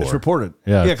went for. It's reported.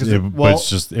 Yeah, because but it's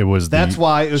just it was. that's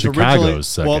why it was originally. Chicago's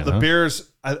second. Well, the huh?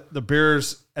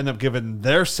 Bears end up giving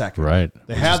their second. Right.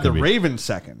 They Which had is the gonna be- Ravens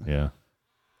second, Yeah,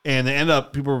 and they end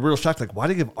up. People were real shocked. Like, why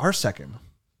did they give our second?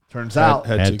 Turns out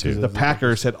had to. the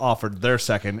Packers had offered their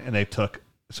second, and they took.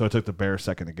 So it took the Bears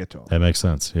second to get to them. that makes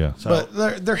sense. Yeah, So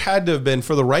But there had to have been,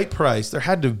 for the right price, there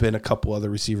had to have been a couple other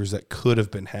receivers that could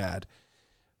have been had.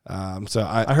 So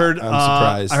I heard. I'm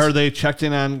surprised. I heard they checked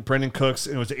in on Brandon Cooks,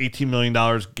 and it was $18 million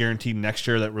guaranteed next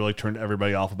year. That really turned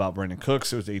everybody off about Brandon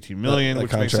Cooks. It was $18 million, That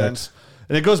which makes contract. sense.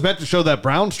 And it goes back to show that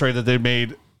Browns trade that they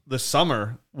made this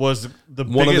summer was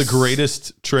one of the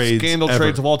greatest trades, scandal ever.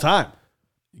 trades of all time.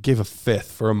 You gave a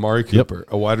fifth for Amari Cooper,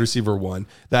 a wide receiver 1.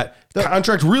 That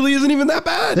contract really isn't even that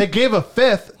bad. They gave a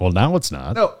fifth. Well, now it's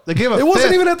not. No, they gave a fifth. It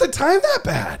wasn't even at the time that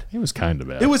bad. It was kind of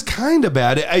bad. It was kind of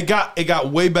bad. It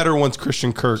got way better once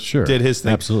Christian Kirk did his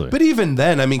thing. Absolutely. But even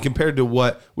then, I mean, compared to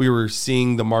what we were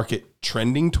seeing the market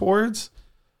trending towards,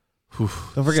 don't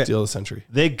forget, steal the century.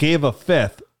 They gave a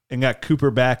fifth and got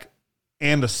Cooper back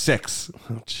and a 6.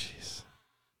 Oh, jeez.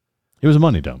 It was a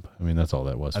money dump. I mean, that's all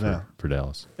that was know. for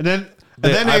Dallas. And then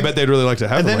I bet they'd really like to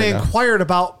have him. And then right they inquired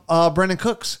about Brandon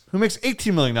Cooks, who makes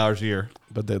 $18 million a year.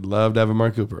 But they'd love to have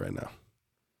Amari Cooper right now.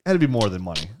 Had to be more than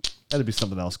money. Had to be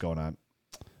something else going on.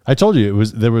 I told you it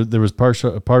was there was part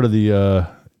of the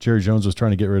Jerry Jones was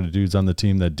trying to get rid of dudes on the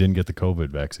team that didn't get the COVID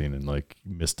vaccine and like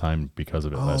missed time because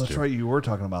of it last year. Oh, that's right. You were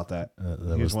talking about that.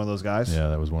 He was one of those guys. Yeah,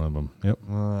 that was one of them.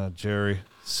 Yep. Jerry,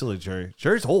 silly Jerry.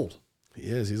 Jerry's old. He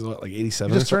is. He's like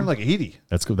 87. He just turned like 80.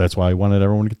 That's why I wanted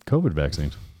everyone to get the COVID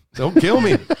vaccine. Don't kill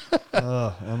me.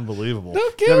 Unbelievable.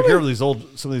 Don't You kill gotta be me. careful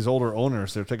with some of these older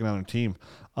owners. They're taking on their team.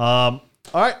 All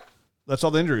right. That's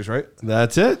all the injuries, right?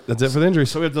 That's it. That's it for the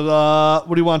injuries. So we have to,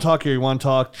 what do you want to talk here? You want to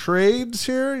talk trades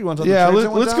here? You want to talk Yeah, the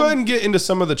trades let's go ahead and get into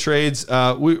some of the trades.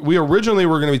 We originally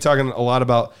were going to be talking a lot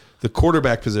about the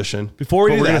quarterback position. Before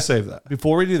we do we're that, going to save that.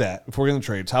 Before we do that, before we get into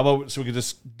trades, how about so we can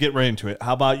just get right into it?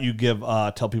 How about you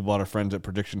tell people about our friends at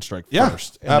Prediction Strike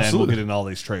first, and then we'll get into all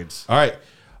these trades. All right,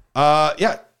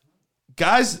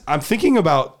 guys, I'm thinking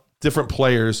about different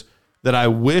players that I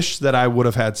wish that I would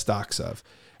have had stocks of.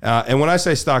 And when I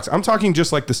say stocks, I'm talking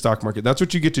just like the stock market. That's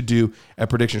what you get to do at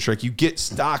Prediction Strike. You get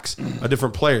stocks of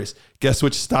different players. Guess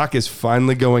which stock is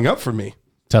finally going up for me?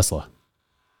 Tesla.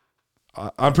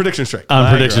 On Prediction Strike.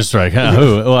 On Prediction Strike. Huh?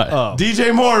 Who? What?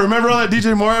 DJ Moore. Remember all that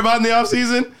DJ Moore I bought in the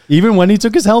offseason? Even when he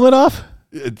took his helmet off?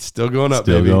 It's still going up,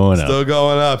 Still baby. going up. Still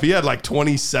going up. He had like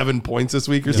 27 points this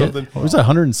week or something. What was that,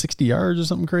 160 yards or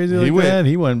something crazy like that?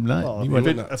 He went nuts.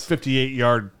 A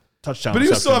 58-yard touchdown. But he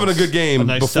was still having a good game a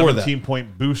nice before that.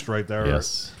 17-point boost right there.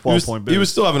 Yes. 12-point boost. He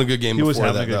was still having a good game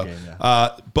before that,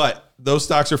 though. But those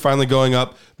stocks are finally going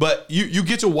up. But you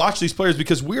get to watch these players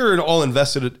because we're all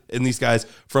invested in these guys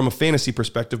from a fantasy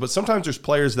perspective. But sometimes there's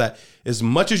players that as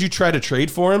much as you try to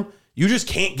trade for them, you just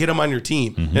can't get them on your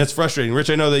team. And it's frustrating. Rich,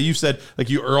 I know that you said like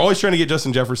you are always trying to get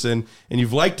Justin Jefferson and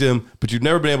you've liked him, but you've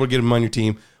never been able to get him on your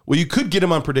team. Well, you could get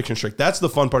him on Prediction Strike. That's the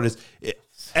fun part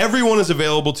everyone is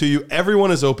available to you.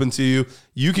 Everyone is open to you.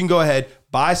 You can go ahead,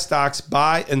 buy stocks,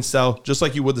 buy and sell just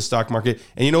like you would the stock market.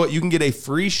 And you know what? You can get a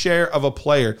free share of a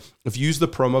player if you use the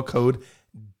promo code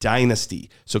DYNASTY.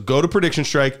 So go to Prediction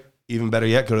Strike. Even better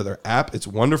yet, go to their app. It's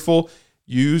wonderful.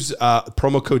 Use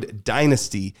promo code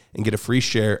DYNASTY and get a free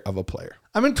share of a player.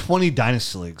 I'm in 20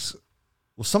 Dynasty leagues.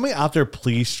 Will somebody out there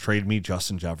please trade me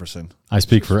Justin Jefferson? I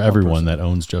speak for everyone that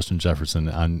owns Justin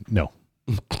Jefferson. No.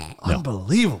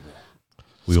 Unbelievable.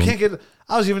 We will, Can't get.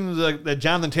 I was even like that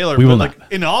Jonathan Taylor. We will like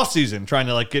not. in the offseason trying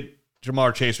to like get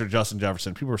Jamar Chase or Justin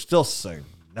Jefferson. People are still saying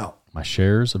no. my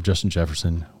shares of Justin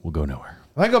Jefferson will go nowhere.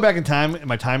 If I go back in time in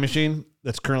my time machine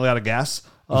that's currently out of gas,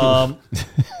 if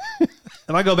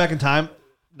I go back in time,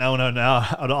 now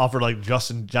I'd offer like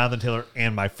Jonathan Taylor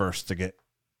and my first to get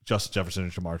Justin Jefferson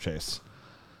and Jamar Chase.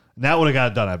 And that would have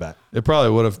got it done, I bet. It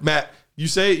probably would have. Matt, you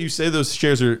say those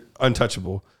shares are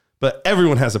untouchable, but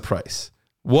everyone has a price.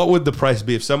 What would the price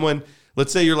be if someone,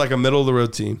 let's say you're like a middle of the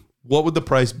road team, what would the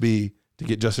price be to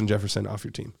get Justin Jefferson off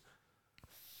your team?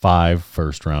 5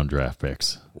 first-round draft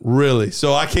picks. Really?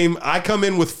 So I come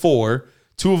in with 4,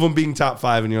 2 of them being top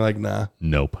 5, and you're like, nah.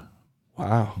 Nope.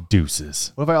 Wow.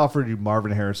 Deuces. What if I offered you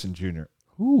Marvin Harrison Jr.?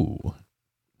 Ooh.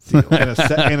 In a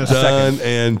second. Done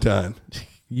and done.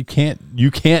 You can't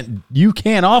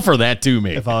offer that to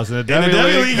me. If I was in a In Devy the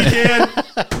Devy league, League, you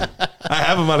can. I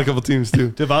have him on a couple teams,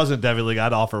 too. if I was in a Devy league,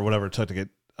 I'd offer whatever it took to get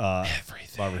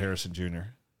Marvin Harrison Jr.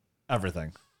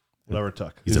 Everything. Whatever it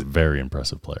took. He's a very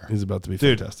impressive player. He's about to be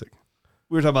Dude. fantastic.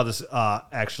 We were talking about this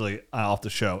actually off the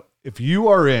show. If you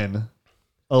are in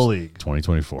a league,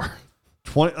 2024.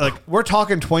 we're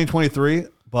talking 2023,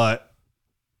 but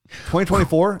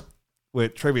 2024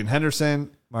 with Travion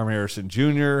Henderson, Marvin Harrison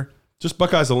Jr., Just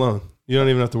Buckeyes alone. You don't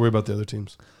even have to worry about the other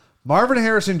teams. Marvin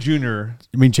Harrison Jr.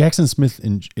 I mean, Jackson Smith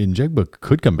in Jigba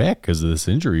could come back because of this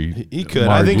injury. He could.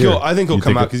 I think he'll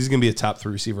come out it- because he's going to be a top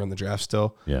 3 receiver in the draft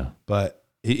still. Yeah. But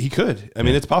he could. I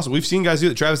mean, it's possible. We've seen guys do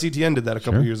that. Travis Etienne did that a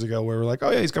couple Sure. years ago where we're like,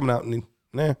 oh, yeah, he's coming out. And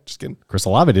just kidding. Chris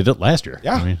Olave did it last year.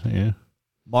 Yeah. I mean, yeah.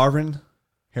 Marvin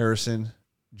Harrison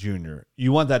Jr.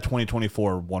 You want that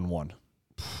 2024 1-1.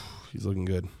 He's looking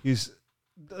good. He's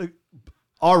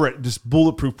already just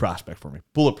bulletproof prospect for me.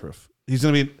 Bulletproof. He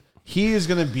is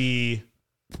going to be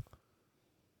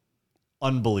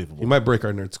unbelievable. He might break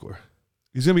our nerd score.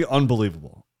 He's going to be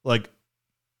unbelievable. Like,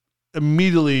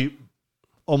 immediately,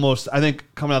 almost, I think,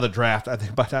 coming out of the draft, I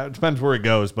think by the time, it depends where he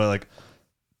goes, but like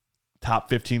top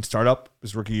 15 startup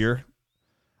his rookie year.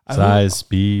 Size,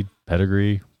 speed,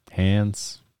 pedigree,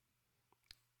 hands.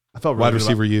 I felt really wide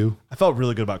receiver. I felt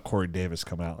really good about Corey Davis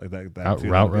coming out like that.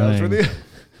 Route running.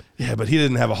 Yeah, but he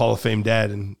didn't have a Hall of Fame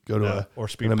dad and go to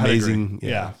an amazing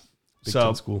Big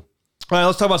Ten school. All right,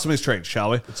 let's talk about some of these trades, shall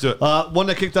we? Let's do it. One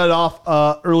that kicked that off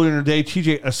earlier in the day,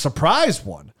 TJ, a surprise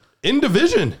one. In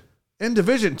division,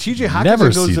 TJ Hockenson Never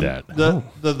goes see to that.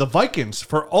 The Vikings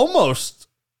for almost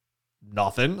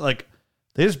nothing. Like,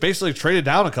 they just basically traded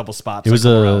down a couple spots. It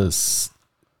was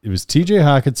TJ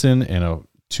Hockenson and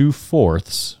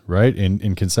 2/4, right,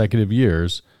 in consecutive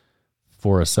years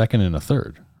for a second and a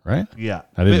third, right? Yeah.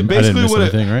 I didn't miss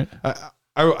anything, right?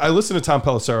 I listened to Tom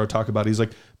Pelissero talk about it. He's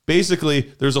like, basically,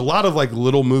 there's a lot of like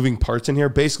little moving parts in here.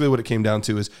 Basically, what it came down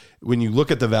to is when you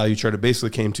look at the value chart, it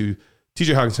basically came to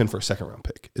TJ Hockenson for a second round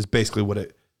pick is basically what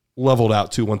it leveled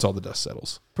out to once all the dust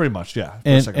settles. Pretty much, yeah.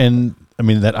 And I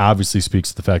mean, that obviously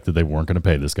speaks to the fact that they weren't going to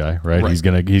pay this guy, right? He's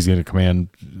gonna command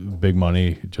big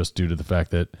money just due to the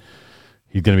fact that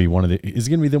he's going to be one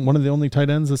of the only tight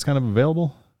ends that's kind of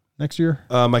available next year.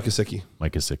 Mike Gesicki.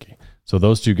 So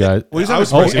those two guys.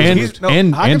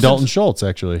 And Dalton Schultz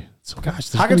actually. So gosh,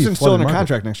 Hockenson's still under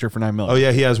contract next year for $9 million. Oh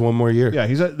yeah, he has one more year. Yeah,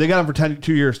 they got him for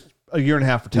 2 years, a year and a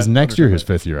half for 10. Is next year his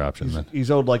 5th year option? Then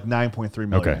he's owed like $9.3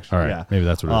 million. Okay, next year. all right, yeah. Maybe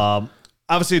that's what it is.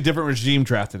 Obviously, a different regime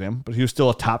drafted him, but he was still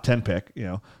a top 10 pick. You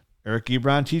know, Eric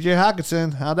Ebron, TJ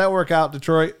Hockenson. How'd that work out,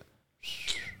 Detroit?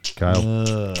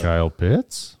 Kyle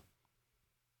Pitts.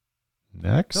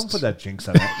 Next. Don't put that jinx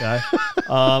on that guy.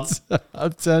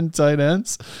 Top 10 tight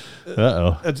ends.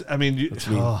 That's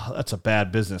a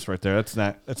bad business right there.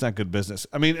 That's not good business.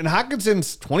 I mean, and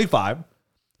Hawkinson's 25,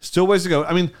 still ways to go.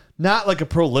 I mean, not like a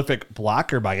prolific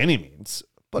blocker by any means,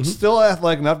 but still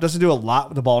athletic enough. Doesn't do a lot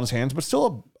with the ball in his hands, but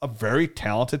still a very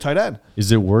talented tight end.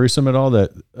 Is it worrisome at all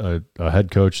that a head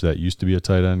coach that used to be a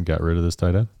tight end got rid of this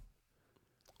tight end?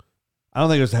 I don't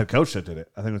think it was the head coach that did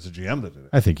it. I think it was the GM that did it.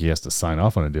 I think he has to sign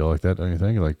off on a deal like that, don't you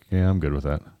think? Like, yeah, I'm good with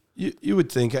that. You would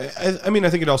think. I mean, I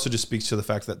think it also just speaks to the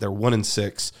fact that they're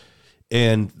 1-6,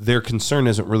 and their concern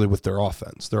isn't really with their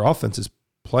offense. Their offense is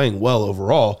playing well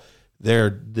overall.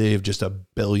 They've just a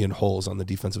billion holes on the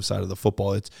defensive side of the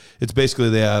football. It's basically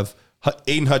they have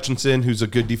Aiden Hutchinson, who's a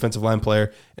good defensive line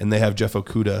player, and they have Jeff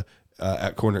Okudah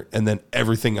at corner, and then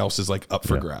everything else is like up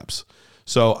for grabs.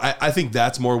 So I think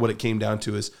that's more what it came down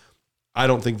to is I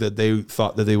don't think that they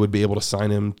thought that they would be able to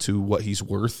sign him to what he's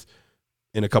worth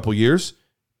in a couple years,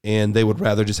 and they would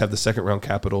rather just have the second round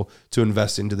capital to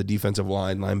invest into the defensive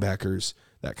line, linebackers,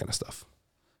 that kind of stuff.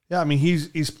 Yeah, I mean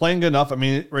he's playing good enough. I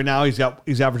mean right now he's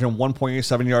averaging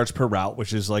 1.87 yards per route,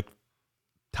 which is like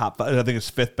top. I think it's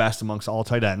 5th best amongst all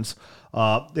tight ends.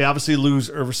 They obviously lose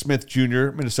Irv Smith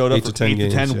Jr. Minnesota 8 for to 10 8 to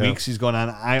 10 games, weeks. He's going on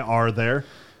IR there.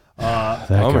 That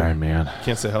guy, man,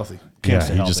 can't stay healthy. He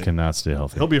just cannot stay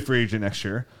healthy. He'll be a free agent next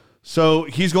year. So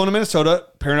he's going to Minnesota,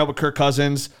 pairing up with Kirk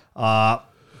Cousins,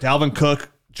 Dalvin Cook,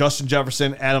 Justin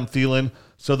Jefferson, Adam Thielen.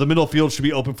 So the middle field should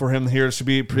be open for him here. It should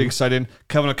be pretty exciting.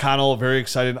 Kevin O'Connell, very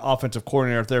excited offensive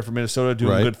coordinator there for Minnesota,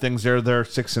 doing good things there. They're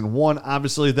 6-1,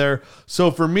 obviously there.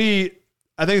 So for me,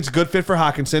 I think it's a good fit for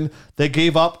Hockenson. They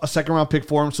gave up a second-round pick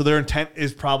for him, so their intent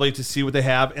is probably to see what they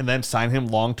have and then sign him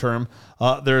long-term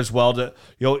there as well.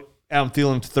 Adam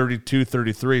Thielen's 32,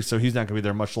 33, so he's not going to be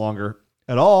there much longer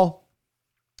at all.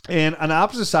 And on the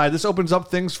opposite side, this opens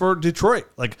up things for Detroit.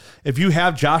 Like, if you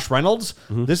have Josh Reynolds,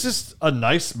 this is a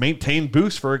nice maintained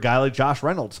boost for a guy like Josh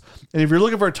Reynolds. And if you're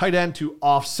looking for a tight end to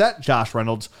offset Josh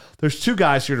Reynolds, there's 2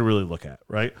 guys here to really look at,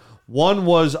 right? One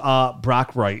was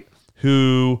Brock Wright,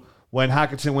 who, when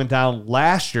Hockenson went down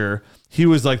last year, he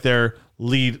was like their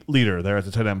leader there at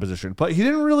the tight end position. But he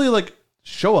didn't really like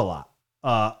show a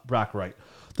lot, Brock Wright.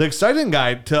 The exciting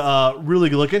guy to really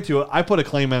look into, I put a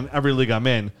claim in every league I'm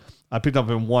in. I picked up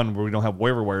in one where we don't have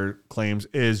waiver wire claims,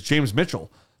 is James Mitchell,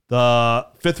 the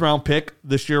 5th round pick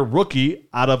this year, rookie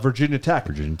out of Virginia Tech.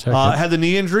 Had the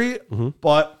knee injury,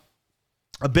 but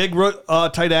a big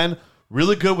tight end,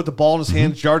 really good with the ball in his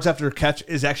hands. Yards after catch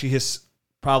is actually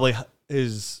probably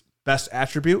his best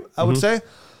attribute, I would say.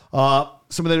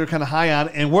 Some of that are kind of high on.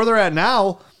 And where they're at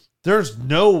now, there's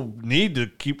no need to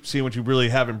keep seeing what you really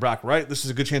have in Brock Wright. This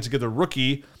is a good chance to get the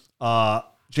rookie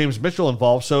James Mitchell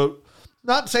involved. So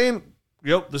not saying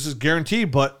this is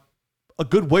guaranteed, but a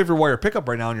good waiver wire pickup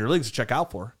right now in your leagues to check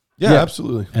out for. Yeah,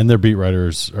 absolutely. And their beat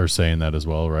writers are saying that as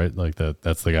well, right? Like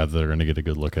that's the guy that they're going to get a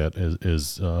good look at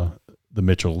is the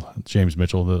Mitchell, James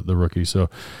Mitchell, the rookie. So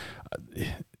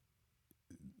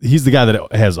he's the guy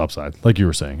that has upside, like you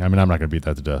were saying. I mean, I'm not going to beat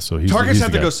that to death. So targets he's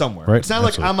have the to guy. go somewhere. Right? It's not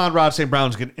Absolutely. like Amon-Ra St.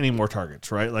 Brown's getting any more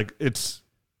targets, right? Like it's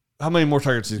how many more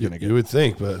targets he's going to get. You would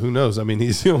think, but who knows? I mean,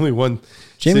 he's the only one.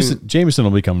 Jameson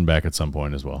will be coming back at some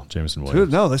point as well. Jameson Williams.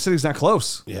 Dude, no, they said he's not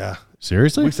close. Yeah.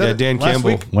 Seriously? We said Yeah, it Dan last Campbell.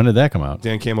 week. When did that come out?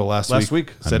 Dan Campbell last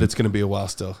week said it's going to be a while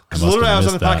still. Because literally, I was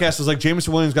on the missed that. podcast. I was like,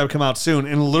 Jameson Williams got to come out soon.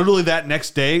 And literally that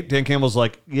next day, Dan Campbell's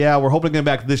like, yeah, we're hoping to get him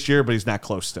back this year, but he's not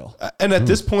close still. And at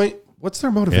this point, what's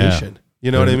their motivation?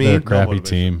 You know what I They're mean? a crappy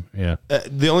motivation. team. Yeah.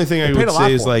 The only thing I paid would a lot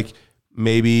say is for him. like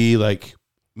maybe like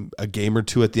a game or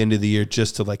two at the end of the year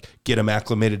just to like get him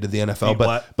acclimated to the NFL.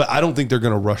 But I don't think they're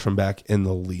going to rush him back in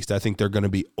the least. I think they're going to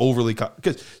be overly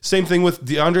because same thing with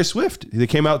DeAndre Swift. They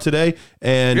came out today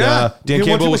and Dan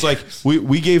Campbell was like,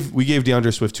 we gave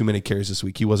DeAndre Swift too many carries this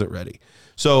week. He wasn't ready.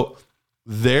 So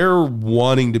they're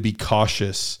wanting to be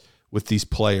cautious with these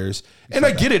players. And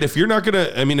I get it. If you're not going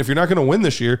to win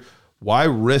this year, why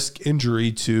risk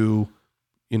injury to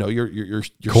your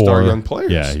star young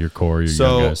players? Yeah, your core, your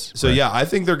young guys. So Right. yeah, I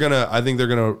think they're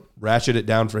gonna ratchet it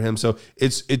down for him. So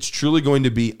it's truly going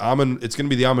to be It's going to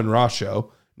be the Amon-Ra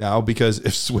show now because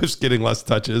if Swift's getting less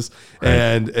touches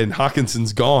and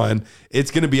Hawkinson's gone, it's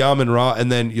going to be Amon-Ra,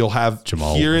 and then you'll have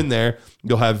Jamal. here and there.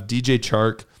 You'll have DJ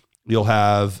Chark. You'll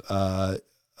have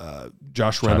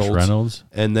Josh Reynolds,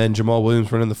 and then Jamal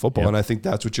Williams running the football. Yep. And I think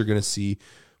that's what you're going to see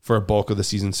for a bulk of the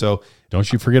season. So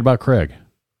Don't you forget about Craig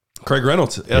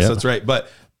Reynolds. Yes, Yep. that's right. But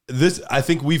I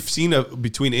think we've seen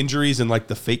between injuries and like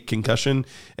the fake concussion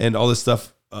and all this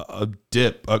stuff, a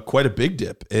dip, quite a big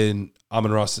dip in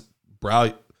Amon-Ra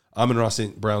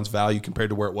St. Brown's value compared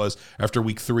to where it was after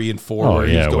week 3 and 4. where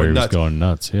he was going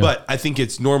nuts. Yeah. But I think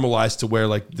it's normalized to where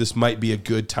like this might be a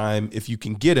good time if you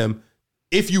can get him.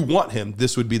 If you want him,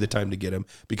 this would be the time to get him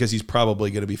because he's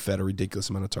probably going to be fed a ridiculous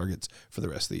amount of targets for the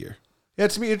rest of the year. Yeah,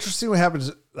 it's going to be interesting what happens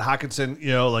to Hawkinson,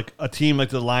 like a team like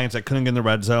the Lions that couldn't get in the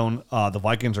red zone. The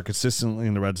Vikings are consistently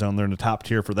in the red zone. They're in the top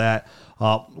tier for that.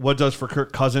 What it does for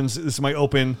Kirk Cousins, this might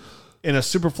open in a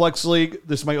super flex league.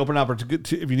 This might open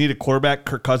opportunity. If you need a quarterback,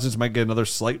 Kirk Cousins might get another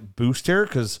slight boost here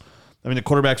because, the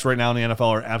quarterbacks right now in the NFL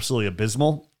are absolutely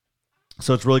abysmal.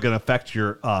 So it's really going to affect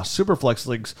your super flex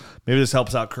leagues. Maybe this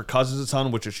helps out Kirk Cousins a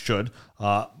ton, which it should.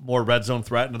 More red zone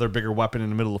threat, another bigger weapon in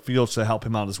the middle of the field should help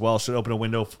him out as well. Should open a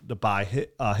window to buy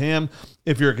him.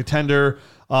 If you're a contender,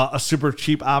 a super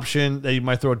cheap option that you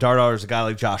might throw a dart at is a guy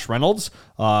like Josh Reynolds.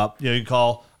 You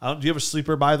call. Do you have a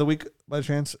sleeper buy the week by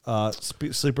chance?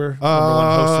 Sleeper, number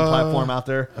one hosting platform out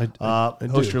there. I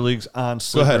host do. your leagues on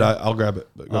Sleeper. Go ahead. I'll grab it.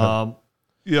 But go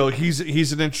ahead.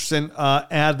 He's an interesting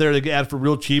ad there. They get add for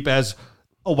real cheap as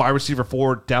a wide receiver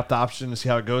 4 depth option to see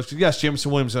how it goes. 'Cause yes, Jameson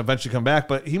Williams will eventually come back,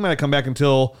 but he might not come back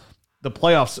until the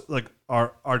playoffs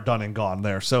are done and gone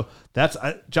there. So that's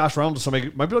Josh Reynolds. Might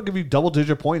be able to give you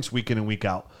double-digit points week in and week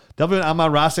out. Definitely,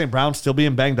 Amon-Ra St. Brown still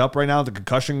being banged up right now. The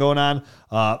concussion going on.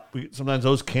 Sometimes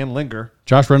those can linger.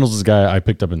 Josh Reynolds is a guy I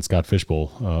picked up in Scott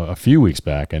Fishbowl a few weeks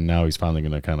back, and now he's finally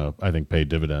going to kind of, I think, pay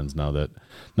dividends now that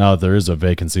there is a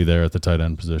vacancy there at the tight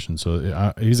end position.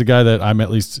 So he's a guy that I'm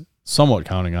at least somewhat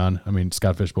counting on.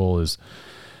 Scott Fishbowl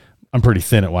I'm pretty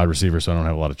thin at wide receiver, so I don't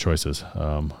have a lot of choices.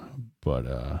 But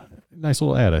nice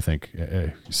little ad, I think.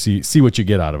 See what you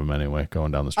get out of him anyway,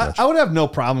 going down the stretch. I would have no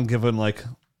problem giving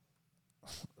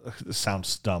this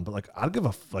sounds dumb, but I'd give a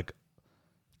 4th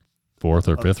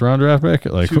or 5th round draft pick,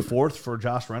 2/4 for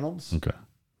Josh Reynolds. Okay,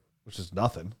 which is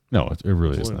nothing. No, it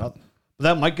really is Absolutely not. nothing. But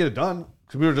that might get it done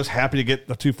because we were just happy to get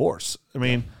the 2/4.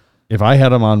 If I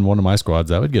had him on one of my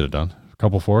squads, that would get it done. A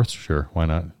couple 4ths, sure, why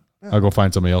not? I'll go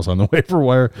find somebody else on the waiver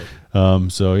wire.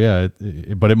 So yeah,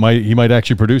 but he might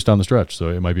actually produce down the stretch, so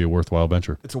it might be a worthwhile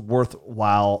venture. It's a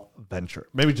worthwhile venture.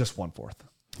 Maybe just 1/4.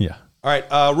 Yeah. All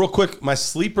right, real quick, my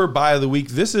sleeper buy of the week.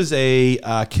 This is a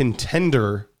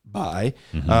contender buy.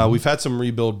 We've had some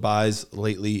rebuild buys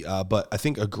lately, but I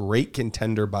think a great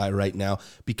contender buy right now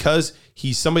because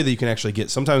he's somebody that you can actually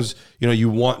get. Sometimes, you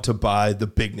want to buy the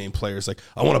big name players. Like,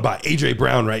 I want to buy A.J.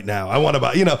 Brown right now. I want to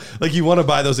buy, you want to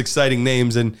buy those exciting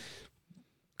names and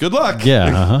good luck.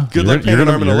 Yeah. Good luck paying an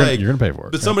arm and a leg. You're going to pay for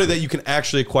it. But somebody that you can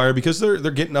actually acquire because they're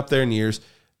getting up there in years.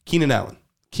 Keenan Allen.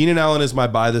 Keenan Allen is my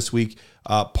buy this week.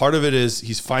 Part of it is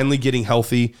he's finally getting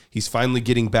healthy. He's finally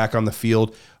getting back on the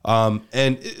field.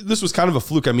 And this was kind of a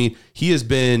fluke. He has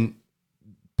been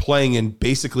playing in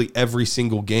basically every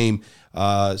single game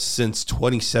since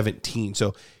 2017.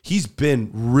 So he's been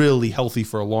really healthy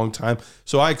for a long time.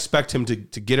 So I expect him to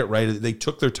get it right. They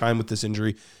took their time with this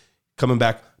injury coming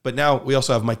back. But now we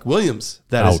also have Mike Williams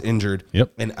that is injured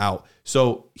and out.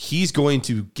 So he's going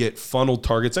to get funneled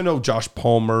targets. I know Josh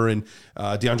Palmer and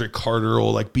DeAndre Carter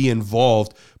will be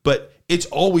involved, but it's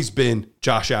always been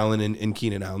Josh Allen and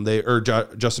Keenan Allen.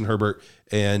 Justin Herbert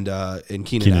and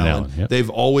Keenan Allen. Yep. They've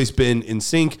always been in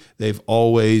sync. They've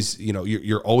always,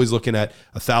 you're always looking at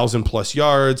 1,000+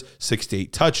 yards, 6 to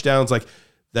 8 touchdowns. Like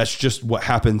that's just what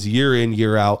happens year in,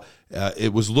 year out.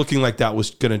 It was looking like that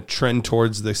was going to trend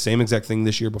towards the same exact thing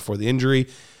this year before the injury.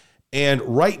 And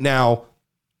right now,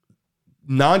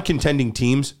 non-contending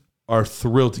teams are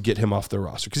thrilled to get him off their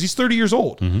roster because he's 30 years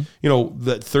old.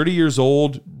 That 30 years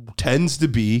old tends to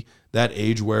be that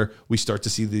age where we start to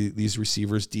see these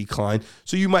receivers decline.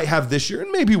 So you might have this year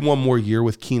and maybe one more year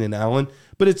with Keenan Allen,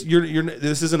 but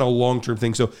this isn't a long-term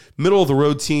thing. So middle of the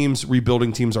road teams,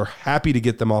 rebuilding teams are happy to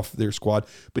get them off their squad,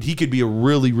 but he could be a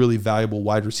really, really valuable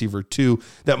wide receiver too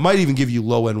that might even give you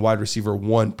low-end wide receiver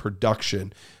 1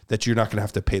 production that you're not going to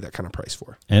have to pay that kind of price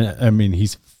for. And I mean,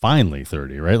 he's finally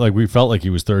 30, right? Like we felt like he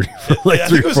was 30 for like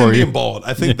 3 or 4 years. Being bald.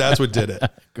 I think that's what did it.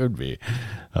 Could be.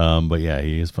 But yeah,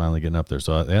 he is finally getting up there.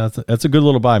 So yeah, that's a good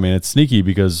little buy, man. It's sneaky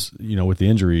because, with the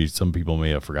injury, some people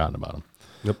may have forgotten about him.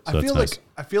 Yep. So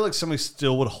I feel like somebody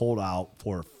still would hold out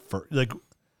for like,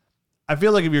 I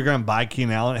feel like if you're going to buy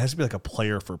Keenan Allen, it has to be like a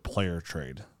player for player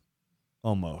trade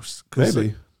almost.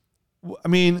 Maybe. I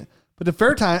mean, but the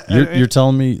fair time, you're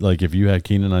telling me like if you had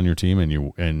Keenan on your team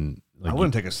I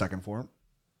wouldn't take a second for him.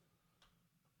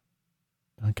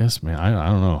 I guess, man,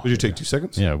 I don't know. Would you take 2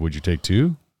 seconds? Yeah. Would you take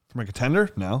 2 from a contender?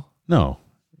 No.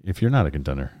 If you're not a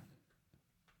contender.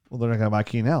 Well, they're not going to buy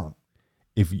Keenan Allen.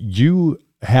 If you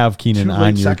have Keenan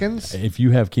on your seconds? If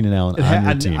you have Keenan Allen on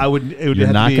your team,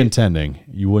 you're not contending.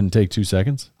 You wouldn't take 2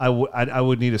 seconds. I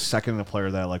would need a second in a player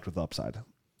that I liked with upside.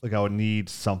 Like I would need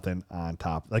something on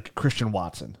top, like Christian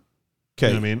Watson. Okay,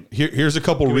 you know what I mean, here's a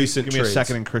couple recent. Give me trades. a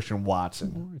second in Christian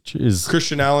Watson, which is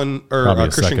Christian Allen or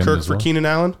Christian Kirk for Keenan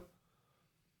Allen.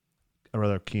 I'd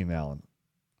rather have Keenan Allen.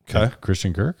 Okay,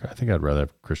 Christian Kirk. I think I'd rather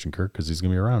have Christian Kirk because he's going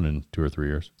to be around in 2 or 3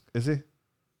 years. Is he?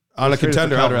 On a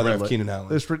contender, I'd rather have Keenan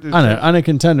Allen. On a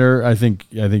contender, I think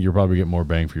you'll probably get more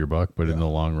bang for your buck, but in the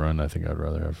long run, I think I'd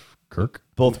rather have Kirk.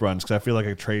 Both runs, because I feel like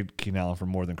I trade Keenan Allen for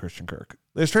more than Christian Kirk.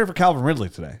 They just traded for Calvin Ridley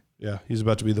today. Yeah, he's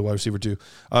about to be the wide receiver too.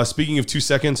 Speaking of 2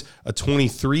 seconds, a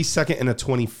 23 second and a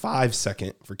 25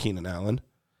 second for Keenan Allen.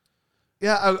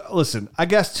 Yeah, listen, I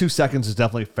guess 2 seconds is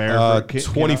definitely fair.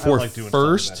 24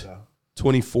 first,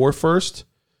 24 first.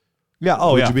 Yeah.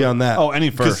 Oh, would you be on that? Oh,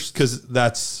 any first? Because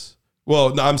that's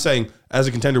no. I'm saying as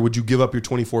a contender, would you give up your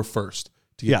 24 first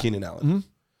to get Keenan Allen?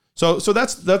 Mm-hmm. So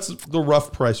that's the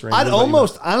rough price range. I'd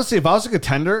almost honestly, if I was a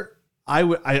contender,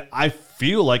 I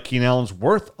feel like Keenan Allen's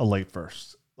worth a late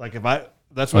first. Like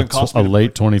that's what it costs me. A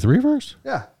late 23 first?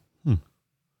 Yeah.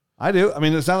 I do. I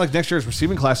mean, it's not like next year's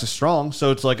receiving class is strong, so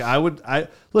it's like I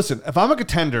listen, if I'm a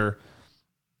contender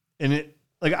and it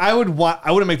like I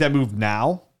wouldn't make that move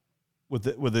now with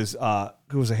his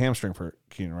who was a hamstring for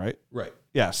Keenan, right? Right.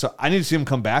 Yeah, so I need to see him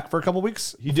come back for a couple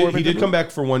weeks. He did come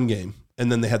back for 1 game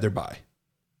and then they had their bye.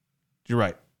 You're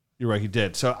right. He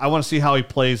did. So I want to see how he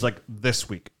plays like this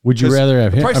week. Would you rather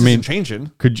have him? Price isn't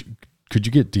changing. Could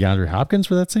you get DeAndre Hopkins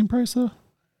for that same price though?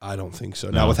 I don't think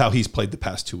so. Now with how he's played the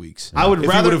past 2 weeks, I would if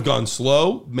rather he would have gone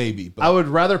slow, maybe. But I would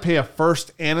rather pay a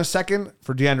first and a second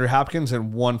for DeAndre Hopkins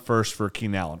and 1 first for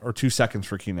Keenan Allen, or 2 seconds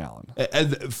for Keenan Allen.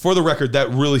 And for the record, that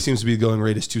really seems to be the going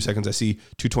rate is 2 seconds. I see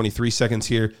 2.23 seconds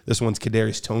here. This one's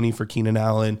Kadarius Toney for Keenan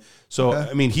Allen. So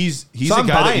I mean, he's a guy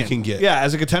that you can get. Yeah,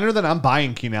 as a contender, then I'm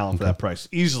buying Keenan Allen for that price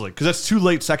easily because that's 2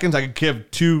 late seconds. I could give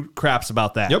 2 craps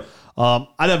about that. Yep.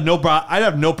 I'd have no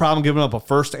problem giving up a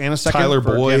first and a second Tyler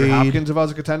for Boyd. DeAndre Hopkins if I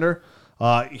was a contender.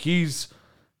 He's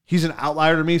an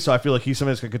outlier to me, so I feel like he's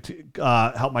somebody that's going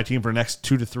to help my team for the next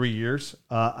 2 to 3 years.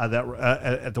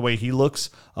 At the way he looks,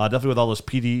 definitely with all those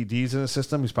PDDs in his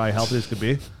system, he's probably healthy as could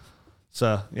be.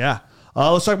 So yeah,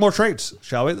 let's talk more trades,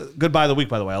 shall we? Good buy of the week,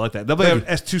 by the way. I like that. Definitely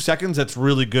as 2 seconds. That's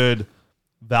really good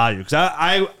value because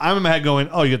I'm in my head going,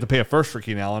 oh, you have to pay a first for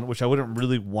Keenan Allen, which I wouldn't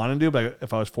really want to do, but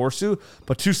if I was forced to.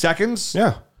 But 2 seconds,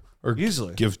 yeah. Or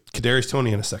easily give Kadarius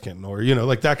Toney in a second, or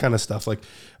like that kind of stuff. Like,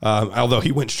 although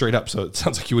he went straight up, so it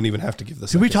sounds like you wouldn't even have to give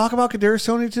this. Did we talk about Kadarius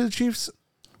Toney to the Chiefs?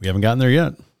 We haven't gotten there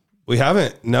yet. We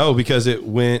haven't. No, because it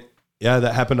went. Yeah,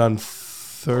 that happened on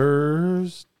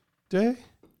Thursday.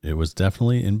 It was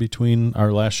definitely in between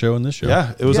our last show and this show.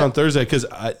 Yeah, it was on Thursday because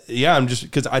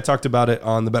I talked about it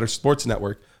on the Better Sports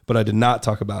Network, but I did not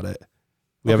talk about it.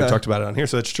 We haven't talked about it on here,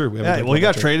 so that's true. He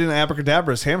got traded in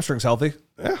abracadabra. His hamstring's healthy.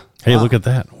 Yeah. Hey, look at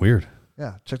that. Weird.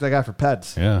 Yeah, check that guy for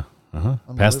peds. Yeah.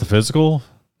 Passed the physical.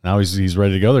 Now he's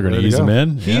ready to go. They're going to ease him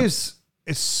in.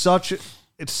 It's such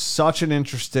an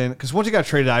interesting, because once he got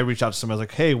traded, I reached out to somebody. I was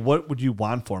like, hey, what would you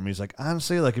want for him? He's like,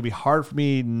 honestly, like it'd be hard for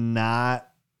me not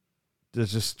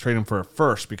just trade him for a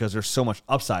first because there's so much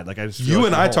upside. Like you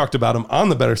and I talked about him on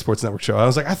the Better Sports Network show. I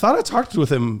was like, I thought I talked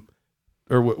with him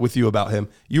or with you about him.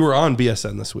 You were on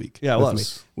BSN this week. Yeah, it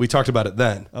was. Me. We talked about it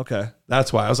then. Okay,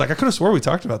 that's why I was like, I could have swore we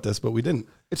talked about this, but we didn't.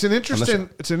 It's an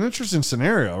interesting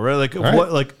scenario, right?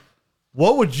 Like,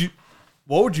 what would you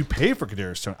pay for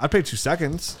Kadarius Toney? I'd pay 2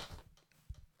 seconds.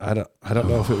 I don't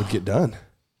know if it would get done.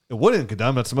 It wouldn't get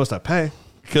done. But that's the most I pay.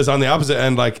 Because on the opposite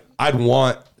end, like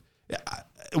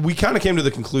we kind of came to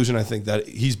the conclusion, I think, that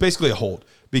he's basically a hold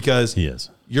because he is.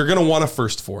 You're going to want a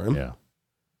first for him. Yeah.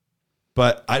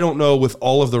 But I don't know with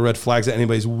all of the red flags that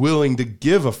anybody's willing to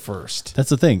give a first. That's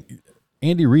the thing.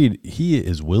 Andy Reid, he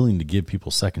is willing to give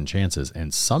people second chances,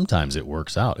 and sometimes it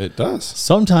works out. It does.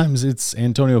 Sometimes it's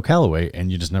Antonio Callaway,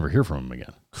 and you just never hear from him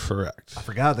again. Correct. I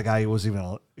forgot the guy was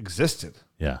even existed.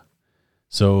 Yeah.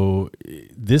 So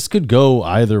this could go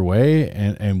either way.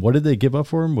 And what did they give up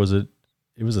for him? It was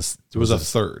a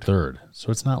third. Third.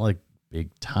 So it's not like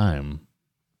big time.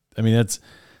 I mean,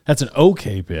 that's an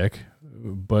okay pick,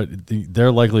 but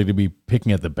they're likely to be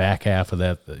picking at the back half of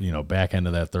that, back end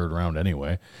of that third round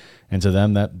anyway. And to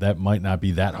them, that might not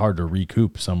be that hard to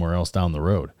recoup somewhere else down the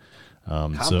road.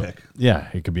 Pick. Yeah,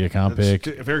 it could be a comp pick.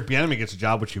 If Eric Bieniemy gets a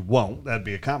job, which he won't, that'd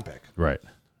be a comp pick. Right.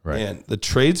 And the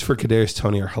trades for Kadarius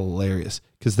Toney are hilarious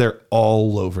because they're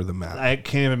all over the map. I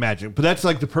can't even imagine. But that's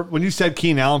like when you said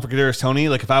Keenan Allen for Kadarius Toney,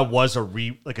 like if I was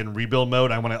in rebuild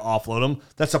mode, I want to offload him.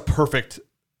 That's a perfect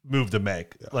move to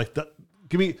make. Yeah. Like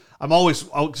give me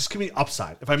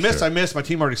upside. If I miss, I miss. My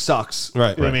team already sucks.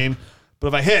 Right. You know what I mean? But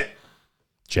if I hit,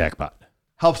 jackpot.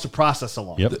 Helps the process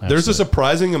along. Yep, there's a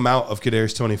surprising amount of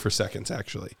Kadarius Toney for seconds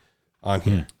actually on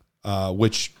here,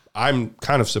 which I'm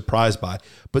kind of surprised by.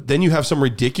 But then you have some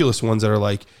ridiculous ones that are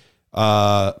like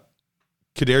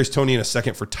Kadarius Toney in a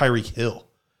second for Tyreek Hill.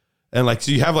 And like,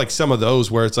 so you have like some of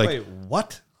those where it's like, wait,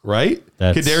 what? Right?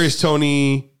 Kadarius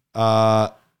Toney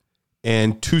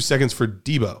and 2 seconds for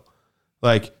Debo.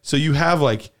 Like, so you have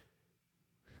like,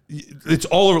 it's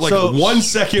all over like 1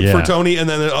 second for Toney, and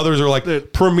then the others are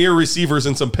like premier receivers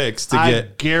and some picks to get. I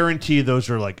guarantee those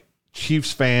are like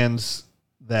Chiefs fans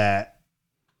that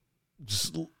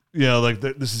just,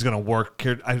 this is going to work.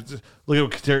 Look at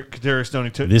what Kadarius Toney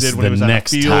did when he was on the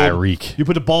field. Tyreek. You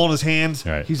put the ball in his hands.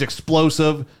 Right. He's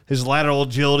explosive. His lateral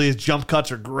agility, his jump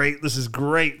cuts are great. This is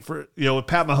great for, with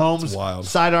Pat Mahomes. Wild.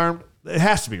 Sidearm. It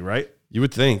has to be, right? You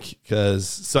would think,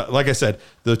 because, like I said,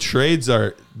 the trades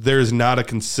there's not a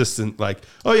consistent, like,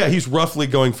 oh, yeah, he's roughly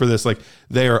going for this. Like,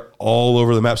 they are all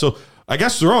over the map. So I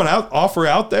guess throw an offer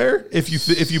out there if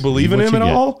you believe in him at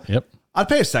all. Yep. I'd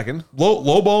pay a second.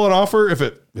 Low ball an offer. If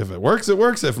it works, it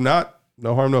works. If not,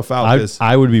 no harm, no foul.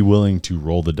 I would be willing to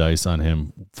roll the dice on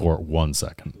him for 1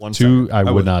 second. I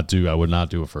would not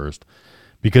do a first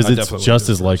because it's just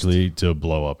as likely to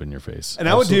blow up in your face. And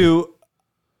I would do.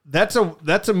 That's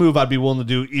a move I'd be willing to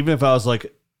do, even if I was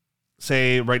like,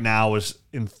 say right now I was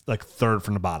in like third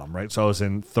from the bottom, right? So I was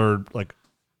in third, like,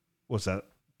 what's that,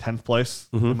 10th place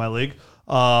in my league.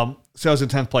 So I was in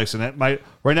 10th place, and right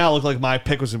now it looked like my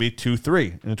pick was going to be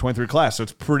 2-3 in the 23 class. So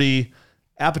it's pretty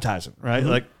appetizing, right?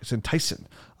 Like it's enticing.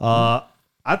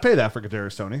 I'd pay that for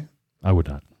Kadarius Toney. I would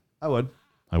not. I would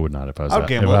not if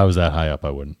I was that high up.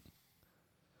 I wouldn't.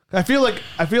 I feel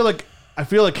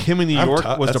like him in New York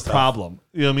was the problem.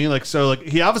 You know what I mean? Like, so like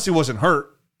he obviously wasn't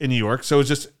hurt in New York. So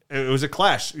it was a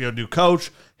clash, new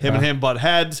coach, and him butt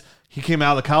heads. He came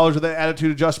out of the college with that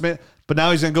attitude adjustment, but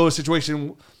now he's going to go to a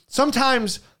situation.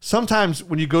 Sometimes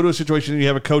when you go to a situation and you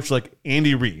have a coach like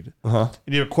Andy Reid and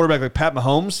you have a quarterback like Pat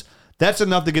Mahomes, that's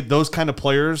enough to get those kind of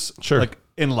players like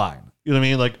in line. You know what I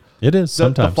mean? Like it is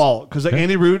sometimes the fault. Because like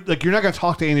Andy Reid, like you're not going to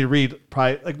talk to Andy Reid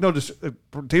probably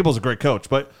Table's a great coach,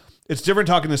 but it's different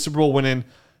talking to Super Bowl winning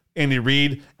Andy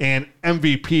Reid and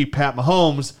MVP Pat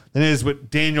Mahomes than it is with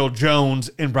Daniel Jones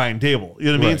and Brian Dable. You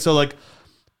know what I mean? So like,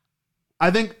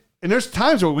 I think, and there's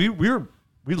times where we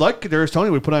like Kadarius Toney,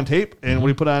 we put on tape, and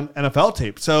we put on NFL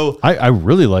tape. So I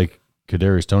really like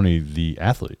Kadarius Toney, the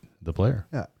athlete, the player.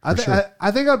 Yeah, I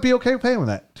think I'd be okay paying with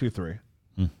that 2-3.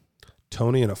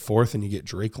 Toney in a fourth, and you get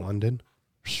Drake London.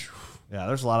 Yeah,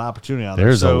 there's a lot of opportunity out there.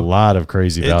 There's a lot of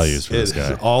crazy values for this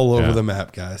guy. All over the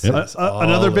map, guys. Yep.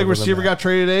 Another big receiver got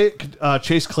traded today,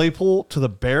 Chase Claypool to the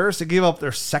Bears. They gave up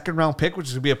their second round pick, which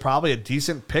is going to be probably a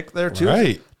decent pick there too.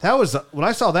 Right. That was when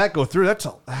I saw that go through. I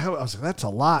was like, that's a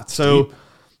lot. So, deep.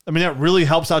 I mean, that really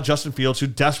helps out Justin Fields, who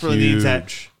desperately needs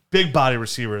that big body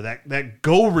receiver, that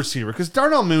go receiver. Because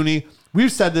Darnell Mooney,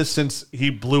 we've said this since he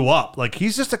blew up. Like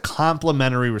he's just a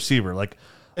complimentary receiver. Like.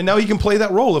 And now he can play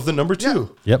that role of the number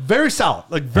 2. Yeah. Yep. Very solid.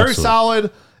 Like, very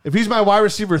solid. If he's my wide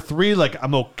receiver 3, like,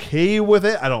 I'm okay with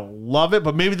it. I don't love it.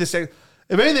 But maybe if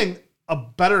anything, a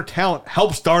better talent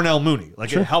helps Darnell Mooney.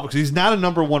 Like it helps because he's not a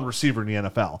number one receiver in the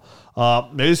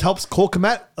NFL. Maybe this helps Cole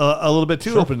Kmet a little bit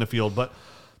too open the field, but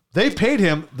they paid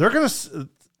him. They're going to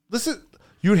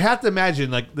you'd have to imagine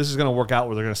like this is going to work out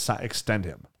where they're going to extend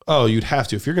him. Oh, you'd have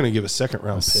to if you're going to give a second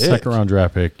round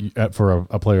draft pick for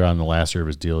a player on the last year of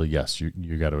his deal. Yes,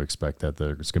 you got to expect that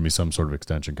there's going to be some sort of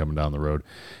extension coming down the road.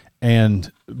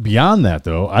 And beyond that,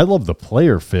 though, I love the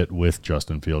player fit with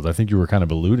Justin Fields. I think you were kind of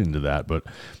alluding to that, but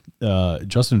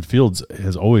Justin Fields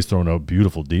has always thrown a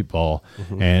beautiful deep ball,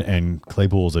 and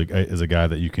Claypool is a guy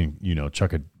that you can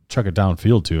chuck it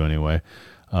downfield to anyway.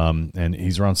 And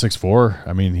he's around 6'4".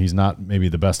 I mean, he's not maybe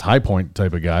the best high point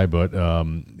type of guy, but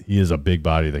he is a big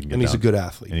body that can get. And he's a good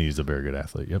athlete. And he's a very good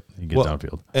athlete. Yep, he can get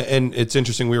downfield. And it's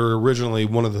interesting. We were originally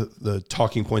one of the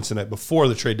talking points tonight before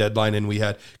the trade deadline, and we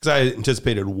had because I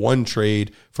anticipated one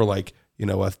trade for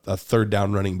a third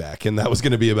down running back, and that was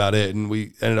going to be about it. And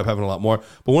we ended up having a lot more.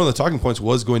 But one of the talking points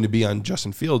was going to be on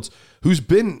Justin Fields, who's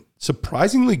been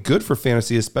surprisingly good for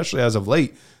fantasy, especially as of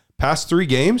late. Past 3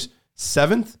 games,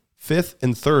 7th, 5th,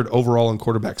 and 3rd overall in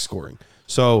quarterback scoring.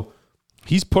 So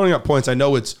he's putting up points. I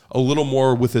know it's a little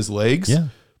more with his legs,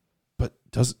 but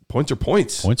points are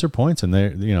points. Points are points, and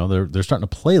they're starting to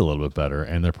play a little bit better,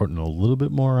 and they're putting a little bit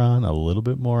more on.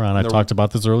 I talked about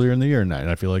this earlier in the year, and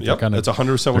I feel like that's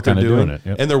 100% what they're doing.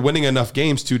 And they're winning enough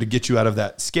games to get you out of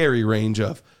that scary range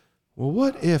of, well,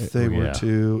 what if they were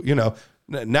to,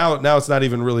 now it's not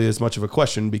even really as much of a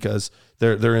question because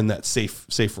they're in that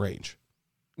safe range.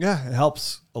 Yeah, it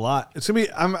helps a lot. It's gonna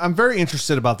be. I'm very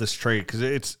interested about this trade because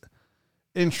it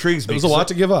intrigues me. There's a lot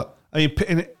to give up. I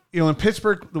mean, in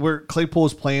Pittsburgh, where Claypool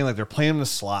is playing, like they're playing in the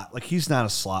slot. Like he's not a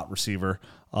slot receiver.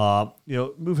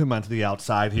 Move him onto the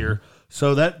outside here.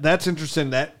 So that's interesting.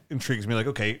 That intrigues me. Like,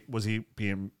 okay, was he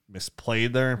being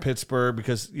misplayed there in Pittsburgh?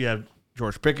 Because you have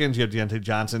George Pickens, you have Deontay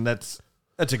Johnson. That's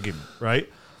a given, right?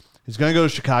 He's going to go to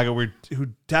Chicago, who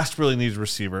desperately needs a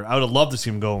receiver. I would have loved to see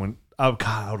him go. I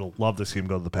would have loved to see him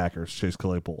go to the Packers, Chase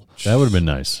Claypool. That would have been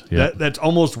nice. Yeah, that's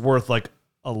almost worth like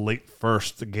a late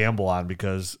first to gamble on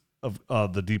because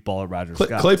of the deep ball at Rodgers.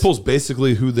 Claypool's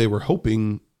basically who they were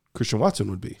hoping Christian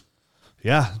Watson would be.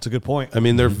 Yeah, that's a good point. I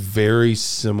mean, they're very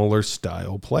similar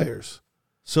style players.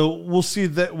 So we'll see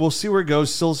where it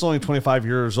goes. Still, it's only 25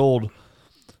 years old.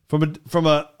 From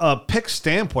a pick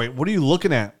standpoint, what are you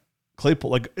looking at, Claypool?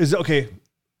 Like, is it okay?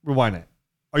 Rewind it.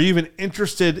 Are you even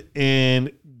interested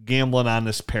in gambling on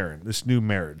this pairing, this new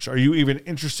marriage? Are you even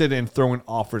interested in throwing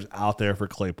offers out there for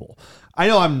Claypool? I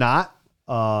know I'm not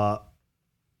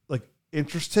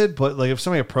interested, but like if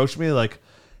somebody approached me like,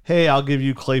 hey, I'll give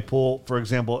you Claypool, for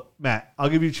example, Matt, I'll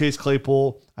give you Chase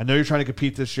Claypool. I know you're trying to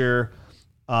compete this year.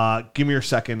 Give me your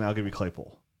second. I'll give you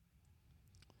Claypool.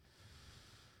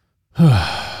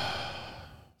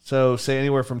 So say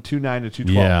anywhere from 2.9 to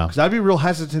 2.12. Yeah. Because I'd be real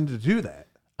hesitant to do that.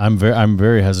 I'm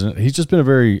very hesitant. He's just been a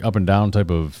very up and down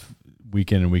type of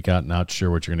week in and week out, not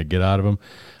sure what you're going to get out of him.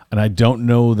 And I don't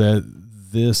know that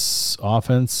this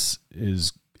offense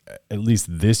is, at least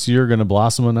this year, going to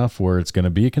blossom enough where it's going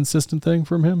to be a consistent thing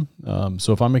from him.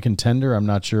 So if I'm a contender, I'm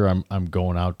not sure I'm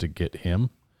going out to get him.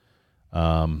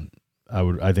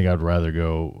 I think I'd rather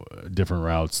go different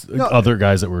routes. No, other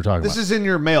guys that we're talking about. This is in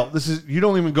your mail. You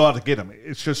don't even go out to get him.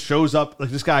 It just shows up. Like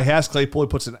this guy has Claypool. He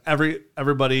puts in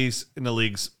everybody's in the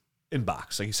league's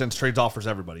inbox. Like he sends trades offers to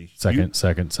everybody. Second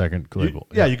Claypool.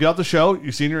 You get off the show.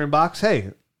 You see in your inbox,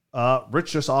 hey,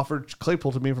 Rich just offered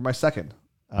Claypool to me for my second.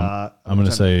 I'm going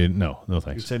to say no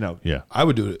thanks. You say no. Yeah, I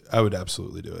would do it. I would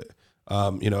absolutely do it.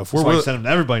 If we're send him to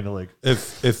everybody in the league.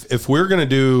 If we're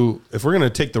gonna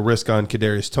take the risk on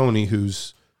Kadarius Toney,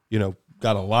 who's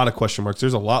got a lot of question marks.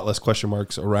 There's a lot less question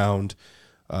marks around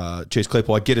Chase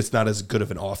Claypool. I get it's not as good of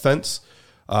an offense,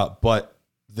 but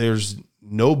there's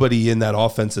nobody in that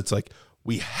offense that's like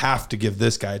we have to give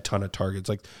this guy a ton of targets.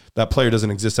 Like that player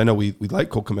doesn't exist. I know we like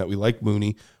Cole Kmet, we like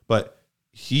Mooney, but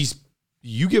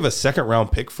you give a second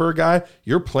round pick for a guy,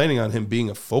 you're planning on him being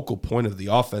a focal point of the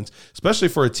offense, especially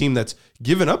for a team that's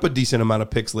given up a decent amount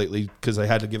of picks lately because they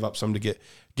had to give up some to get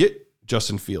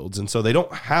Justin Fields. And so they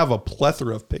don't have a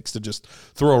plethora of picks to just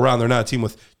throw around. They're not a team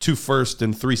with 2 firsts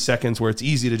and 3 seconds where it's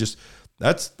easy to just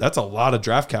that's a lot of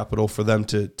draft capital for them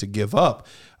to give up.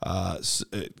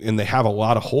 And they have a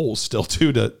lot of holes still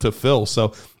too to fill.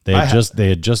 So they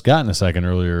had just gotten a second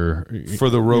earlier for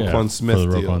the Roquan Smith. For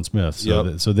the Roquan Smith.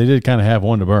 So, so they did kind of have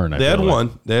one to burn. They had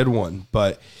one,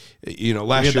 but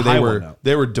last year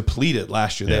they were depleted.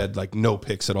 Last year they had like no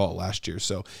picks at all last year.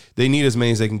 So they need as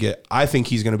many as they can get. I think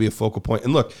he's going to be a focal point.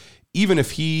 And look, even if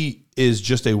he is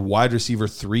just a wide receiver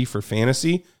 3 for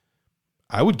fantasy,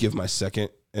 I would give my second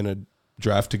in a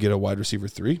draft to get a wide receiver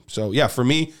 3. So yeah, for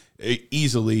me,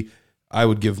 easily, I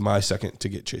would give my second to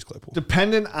get Chase Claypool.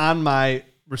 Dependent on my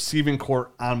receiving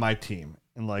court on my team,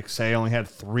 and like say I only had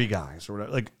 3 guys or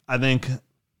whatever. Like I think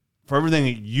for everything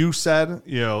that you said,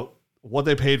 what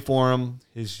they paid for him,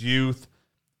 his youth,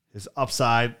 his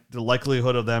upside, the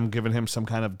likelihood of them giving him some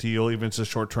kind of deal, even if it's a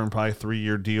short term, probably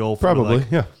 3-year deal. Probably,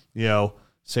 yeah.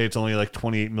 Say it's only like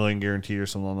 $28 million guaranteed or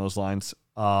something along those lines.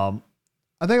 I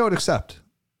think I would accept.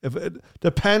 If it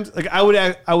depends, like I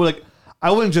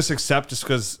wouldn't just accept just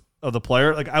because of the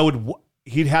player. Like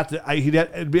it'd have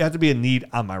to be a need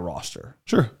on my roster.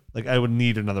 Sure. Like I would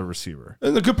need another receiver.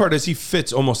 And the good part is he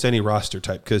fits almost any roster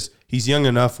type because he's young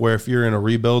enough where if you're in a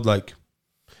rebuild, like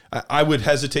I would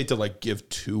hesitate to like give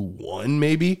 2-1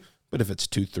 maybe, but if it's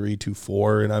 2-3,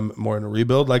 2-4, and I'm more in a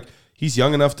rebuild, like he's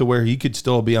young enough to where he could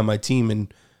still be on my team in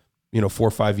 4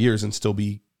 or 5 years and still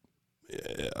be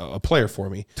a player for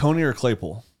me. Tony or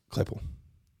Claypool? Claypool.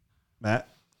 Matt?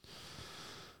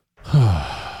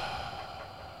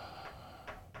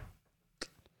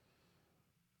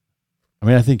 I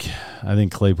mean, I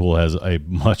think Claypool has a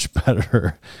much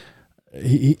better.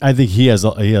 I think he has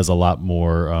a lot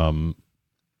more.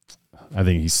 I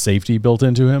think he's safety built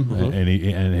into him,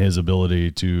 and his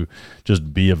ability to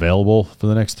just be available for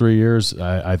the next 3 years.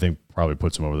 I think probably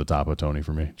puts him over the top of Tony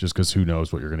for me, just because who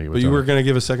knows what you're going to get. But you were going to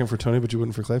give a second for Tony, but you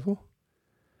wouldn't for Claypool.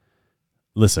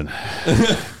 Listen,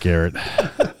 Garrett.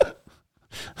 Gotcha,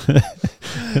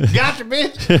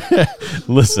 bitch.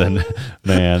 Listen,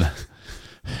 man.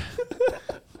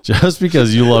 Just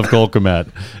because you love Cole Kmet,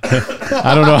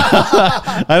 I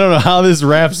don't know how this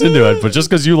wraps into it, but just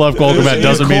because you love Cole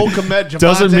Kmet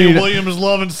doesn't mean Williams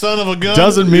loving son of a gun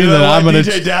doesn't mean that I'm gonna.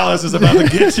 DJ Dallas is about to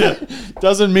get you.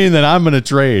 Doesn't mean that I'm gonna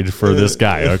trade for this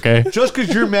guy. Okay. Just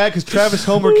because you're mad because Travis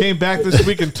Homer came back this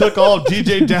week and took all of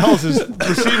DJ Dallas's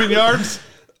receiving yards.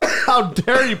 How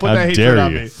dare you put that hatred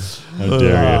on me? How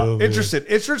dare you?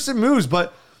 Interesting moves,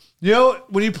 but.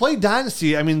 When you play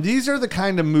Dynasty, I mean, these are the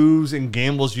kind of moves and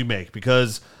gambles you make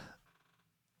because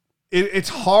it's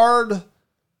hard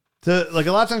to, like,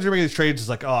 a lot of times you're making these trades, it's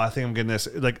like, oh, I think I'm getting this.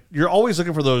 Like, you're always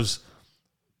looking for those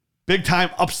big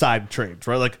time upside trades,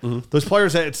 right? Like, those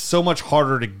players that it's so much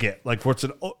harder to get. Like,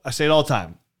 I say it all the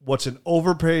time, what's an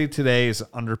overpay today is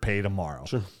underpay tomorrow.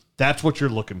 Sure. That's what you're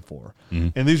looking for.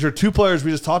 And these are 2 players we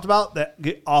just talked about that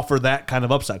offer that kind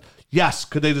of upside. Yes,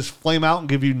 could they just flame out and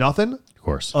give you nothing? Of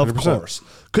course. 100%. Of course.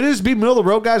 Could it just be middle of the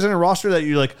road guys in a roster that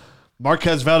you like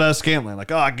Marquez Valdez-Scantling?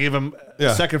 Like, I gave him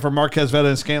a second for Marquez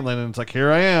Valdez-Scantling, and it's like,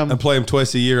 here I am. And play him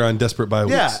twice a year on desperate bye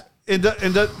weeks. Yeah. And a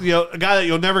guy that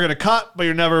you're never going to cut, but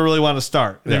you never really want to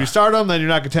start. And if you start him, then you're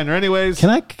not contender anyways.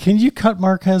 Can you cut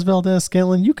Marquez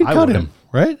Valdez-Scantling? You can cut him,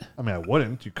 right? I mean, I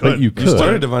wouldn't. You could. But you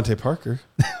started Devontae Parker.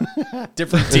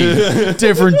 Different team.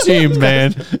 Different team,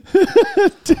 man.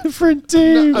 Different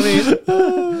team. No, I mean,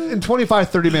 in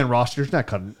 25, 30-man rosters, you're not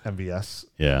cutting MVS.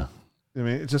 Yeah. I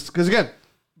mean, it's just because, again,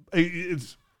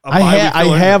 it's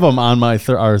I have them on my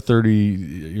our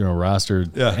 30 roster,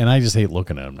 and I just hate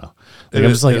looking at them now. Like, I'm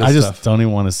just like, I just tough. Don't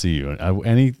even want to see you.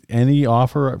 Any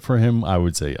offer for him, I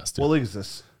would say yes to. What league is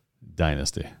this?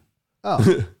 Dynasty.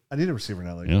 Oh, I need a receiver in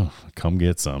that league. Yeah, come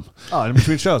get some. Oh, in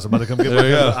between shows, I'm about to come get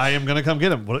him. I am going to come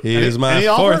get him. He is my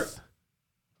 4th.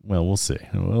 Well, we'll see.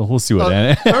 We'll see what.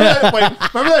 Remember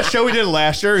that show we did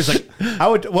last year? He's like,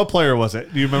 what player was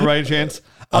it? Do you remember by any chance?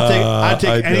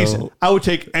 I would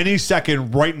take any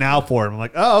second right now for him. I'm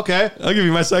like, oh, okay. I'll give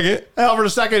you my second. Over a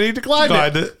second, he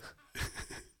declined it.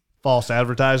 False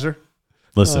advertiser.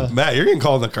 Listen, Matt, you're getting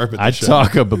called on the carpet. I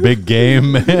talk up a big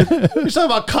game. You're talking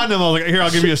about cutting him. I was like, here, I'll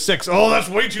give you a 6. Oh, that's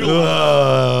way too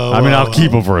low. I mean, I'll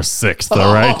keep him for a 6th.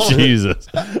 All right, Jesus.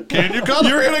 Can you cut him?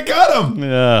 You were gonna cut him.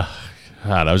 Yeah.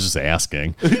 God, I was just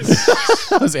asking.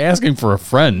 I was asking for a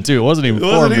friend too. It wasn't even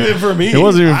for me. It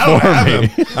wasn't even for me.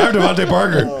 I have Devontae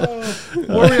Parker.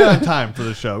 What are we on time for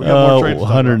the show? We got more trades.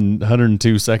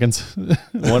 102 seconds.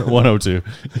 102.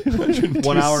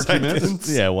 1 hour, 2 minutes?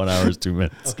 Yeah, 1 hour, 2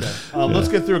 minutes. Okay. Let's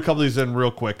get through a couple of these in real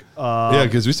quick. Yeah,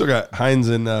 because we still got Hines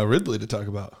and Ridley to talk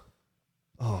about.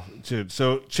 Oh, dude.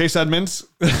 So Chase Edmonds.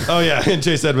 Oh yeah, and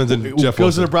Chase Edmonds and Jeff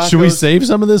goes to the Broncos. Should we save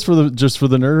some of this for the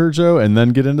Nerd Herd show and then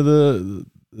get into the?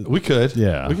 We could.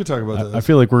 Yeah, we could talk about that. I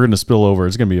feel like we're going to spill over.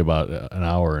 It's going to be about an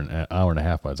hour and a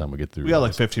half by the time we get through. We got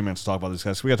like 15 minutes to talk about these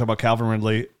guys. So we got to talk about Calvin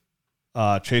Ridley,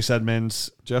 Chase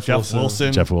Edmonds, Jeff Wilson,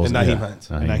 and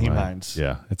Naheem Hines.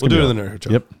 Yeah, we'll do it in the Nerd Herd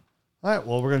show. Yep. All right,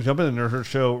 well, we're going to jump into the Nerd Herd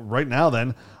show right now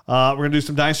then. We're going to do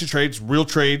some Dynasty trades, real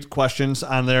trade questions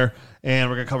on there, and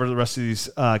we're going to cover the rest of these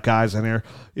guys on here.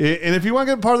 And if you want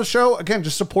to get part of the show, again,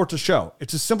 just support the show.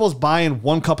 It's as simple as buying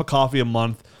 1 cup of coffee a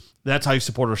month. That's how you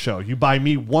support our show. You buy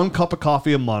me 1 cup of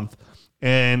coffee a month,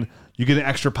 and you get an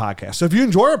extra podcast. So if you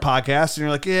enjoy our podcast and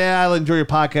you're like, yeah, I'll enjoy your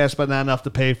podcast, but not enough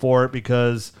to pay for it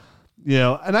because,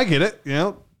 and I get it,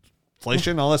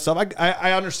 inflation, all that stuff.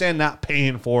 I understand not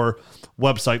paying for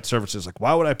website services. Like,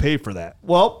 why would I pay for that?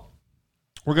 Well,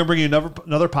 we're going to bring you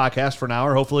another podcast for an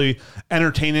hour, hopefully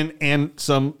entertaining and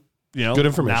some, good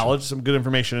information. Knowledge, some good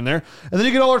information in there. And then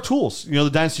you get all our tools. The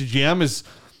Dynasty GM is,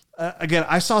 again,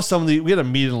 I saw we had a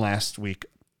meeting last week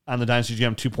on the Dynasty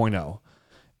GM 2.0.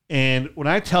 And when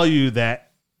I tell you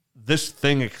that this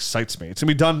thing excites me, it's going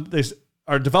to be done,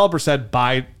 our developer said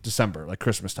by December, like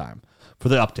Christmas time, for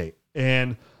the update.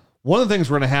 And one of the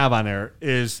things we're going to have on there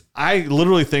is I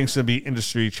literally think it's going to be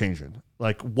industry changing.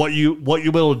 Like what you'll be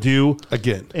able to do.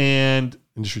 Again. And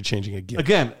industry changing again.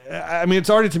 Again, I mean, it's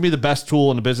already to me the best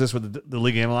tool in the business with the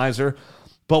League Analyzer.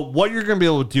 But what you're going to be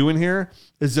able to do in here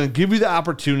is going to give you the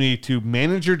opportunity to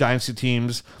manage your Dynasty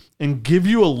teams and give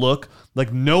you a look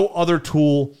like no other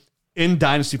tool in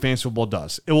Dynasty Fantasy Football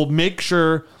does. It will make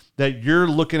sure that you're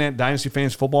looking at Dynasty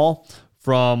Fantasy Football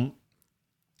from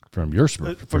your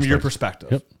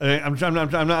perspective. Yep. I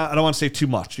don't want to say too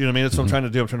much. You know what I mean? That's what I'm trying to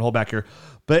do. I'm trying to hold back here.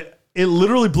 But it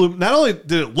literally blew. Not only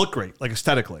did it look great, like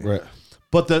aesthetically, right,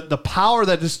 but the power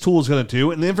that this tool is going to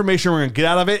do and the information we're going to get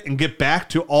out of it and get back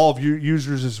to all of your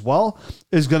users as well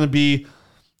is going to be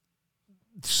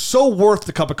so worth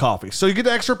the cup of coffee. So you get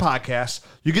the extra podcast,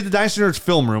 you get the Dynasty Nerds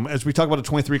film room as we talk about the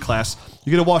 23 class.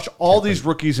 You get to watch all these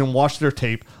rookies and watch their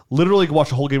tape. Literally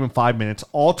watch a whole game in 5 minutes,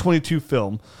 all 22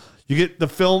 film. You get the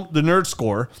nerd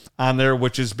score on there,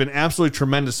 which has been absolutely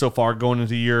tremendous so far going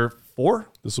into year 4.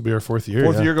 This will be our 4th year.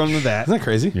 Fourth year going into that. Isn't that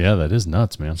crazy? Yeah, that is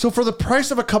nuts, man. So for the price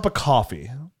of a cup of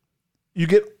coffee, you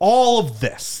get all of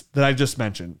this that I just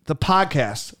mentioned. The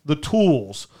podcast, the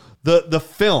tools, the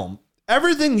film,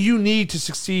 everything you need to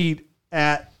succeed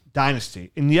at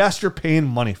Dynasty. And yes, you're paying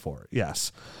money for it.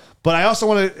 Yes. But I also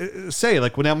want to say,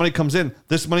 like, when that money comes in,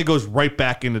 this money goes right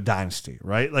back into Dynasty,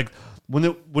 right? Like,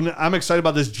 when I'm excited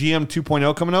about this GM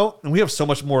 2.0 coming out, and we have so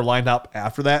much more lined up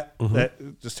after that, that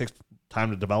it just takes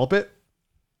time to develop it.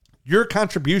 Your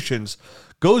contributions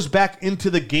goes back into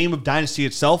the game of Dynasty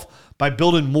itself by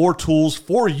building more tools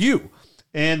for you.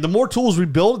 And the more tools we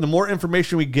build and the more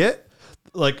information we get,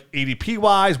 like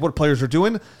ADP-wise, what players are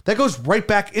doing, that goes right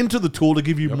back into the tool to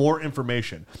give you more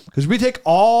information. Because we take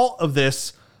all of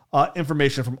this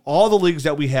information from all the leagues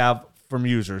that we have from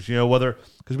users,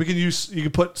 because you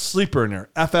can put Sleeper in there,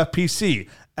 FFPC,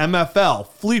 MFL,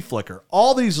 Flea Flicker,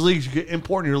 all these leagues you can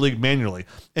import in your league manually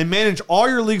and manage all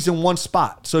your leagues in one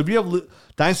spot. So if you have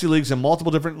Dynasty leagues in multiple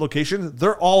different locations,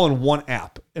 they're all in one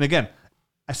app. And again,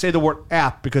 I say the word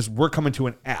app because we're coming to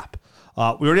an app. We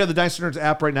already have the Dynasty Nerds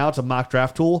app right now. It's a mock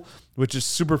draft tool, which is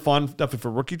super fun, definitely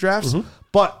for rookie drafts.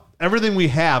 But everything we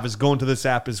have is going to this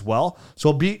app as well. So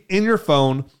it'll be in your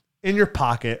phone, in your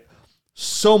pocket,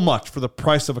 so much for the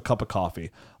price of a cup of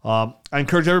coffee. I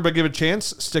encourage everybody to give it a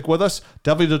chance. Stick with us.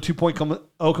 Definitely the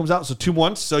 2.0 comes out, so 2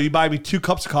 months. So you buy me 2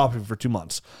 cups of coffee for 2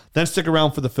 months. Then stick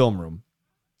around for the film room.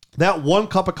 That 1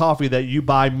 cup of coffee that you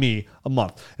buy me a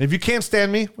month. And if you can't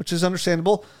stand me, which is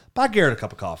understandable, buy Garrett a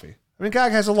cup of coffee. I mean, guy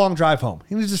has a long drive home.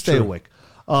 He needs to stay awake.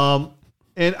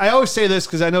 And I always say this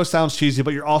because I know it sounds cheesy,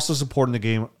 but you're also supporting the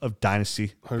game of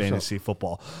Dynasty Fantasy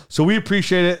Football. So we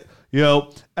appreciate it.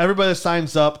 Everybody that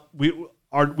signs up, we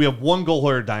have one goal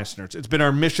here at Dynasty Nerds. It's been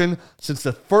our mission since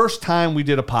the first time we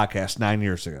did a podcast 9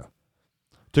 years ago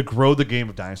to grow the game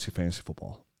of Dynasty Fantasy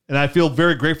Football. And I feel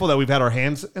very grateful that we've had our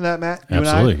hands in that, Matt.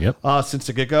 Absolutely, and I, since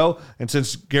the get-go. And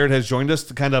since Garrett has joined us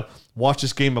to kind of watch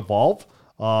this game evolve.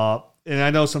 And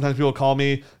I know sometimes people call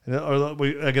me, or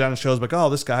I get on the shows like, oh,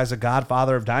 this guy's a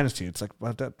godfather of Dynasty. It's like,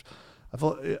 what that?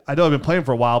 I know I've been playing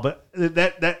for a while, but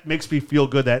that makes me feel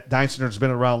good that Dynasty Nerds has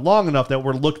been around long enough that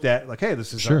we're looked at like, hey,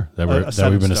 this is that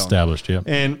we've been established, yeah.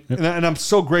 And I'm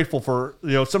so grateful for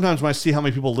sometimes when I see how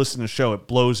many people listen to the show, it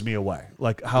blows me away.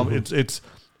 Like how it's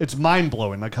mind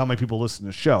blowing, like how many people listen to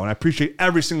the show, and I appreciate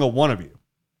every single one of you.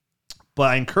 But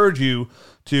I encourage you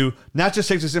to not just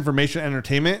take this information and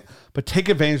entertainment, but take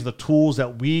advantage of the tools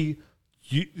that we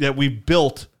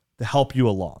built to help you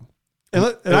along. And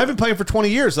I've been playing for 20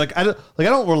 years. I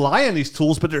don't rely on these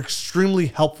tools, but they're extremely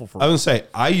helpful for me. I was going to say,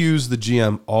 I use the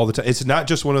GM all the time. It's not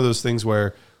just one of those things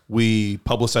where we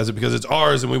publicize it because it's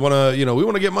ours and we want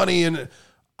to get money. And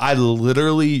I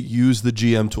literally use the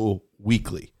GM tool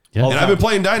weekly. Yeah. And I've been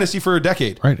playing Dynasty for a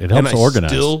decade. Right. It helps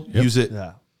organize. Still use it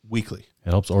weekly. It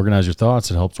helps organize your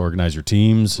thoughts. It helps organize your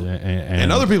teams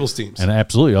and other people's teams. And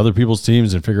absolutely other people's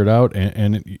teams and figure it out.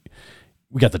 And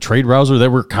We got the trade browser that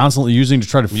we're constantly using to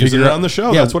try to Using figure it out on the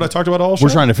show. Yeah, That's what I talked about all show.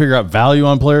 we're trying to figure out value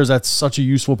on players. That's such a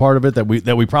useful part of it that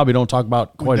we probably don't talk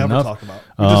about quite Never enough. talk about.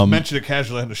 We just mentioned it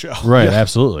casually on the show. Right,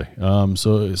 absolutely.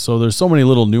 So there's so many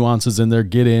little nuances in there.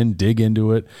 Get in, dig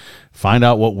into it, find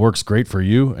out what works great for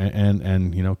you,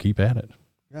 and keep at it.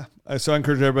 Yeah. So I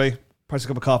encourage everybody, price a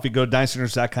cup of coffee, go to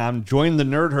dynastynerds.com, join the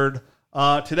Nerd Herd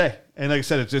today. And like I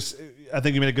said, it's just, I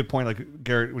think you made a good point, like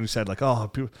Garrett, when you said, like,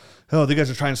 people, the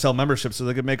guys are trying to sell memberships so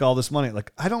they can make all this money.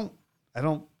 Like, I don't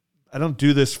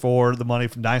do this for the money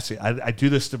from Dynasty. I do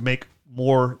this to make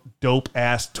more dope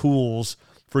ass tools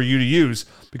for you to use,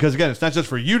 because again, it's not just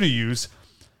for you to use.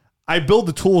 I build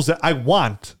the tools that I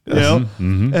want. You know,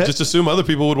 just assume other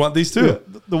people would want these too.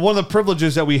 The one of the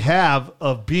privileges that we have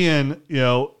of being,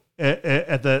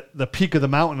 at the peak of the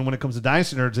mountain when it comes to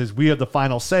Dynasty Nerds is we have the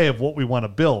final say of what we want to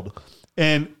build.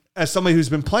 And as somebody who's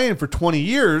been playing for 20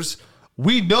 years,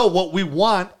 we know what we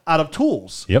want out of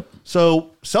tools. Yep.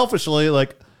 So selfishly,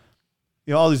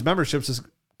 all these memberships just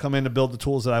come in to build the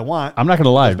tools that I want. I'm not going to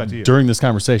lie. During this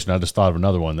conversation, I just thought of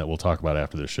another one that we'll talk about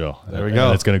after this show. There we go.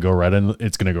 And it's going to go right in.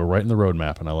 It's going to go right in the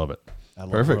roadmap, and I love it. I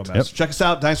love Perfect. Yep. Check us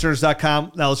out,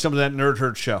 dynastynerds.com. Now let's jump to that Nerd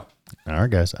Herd show. All right,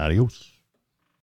 guys. Adios.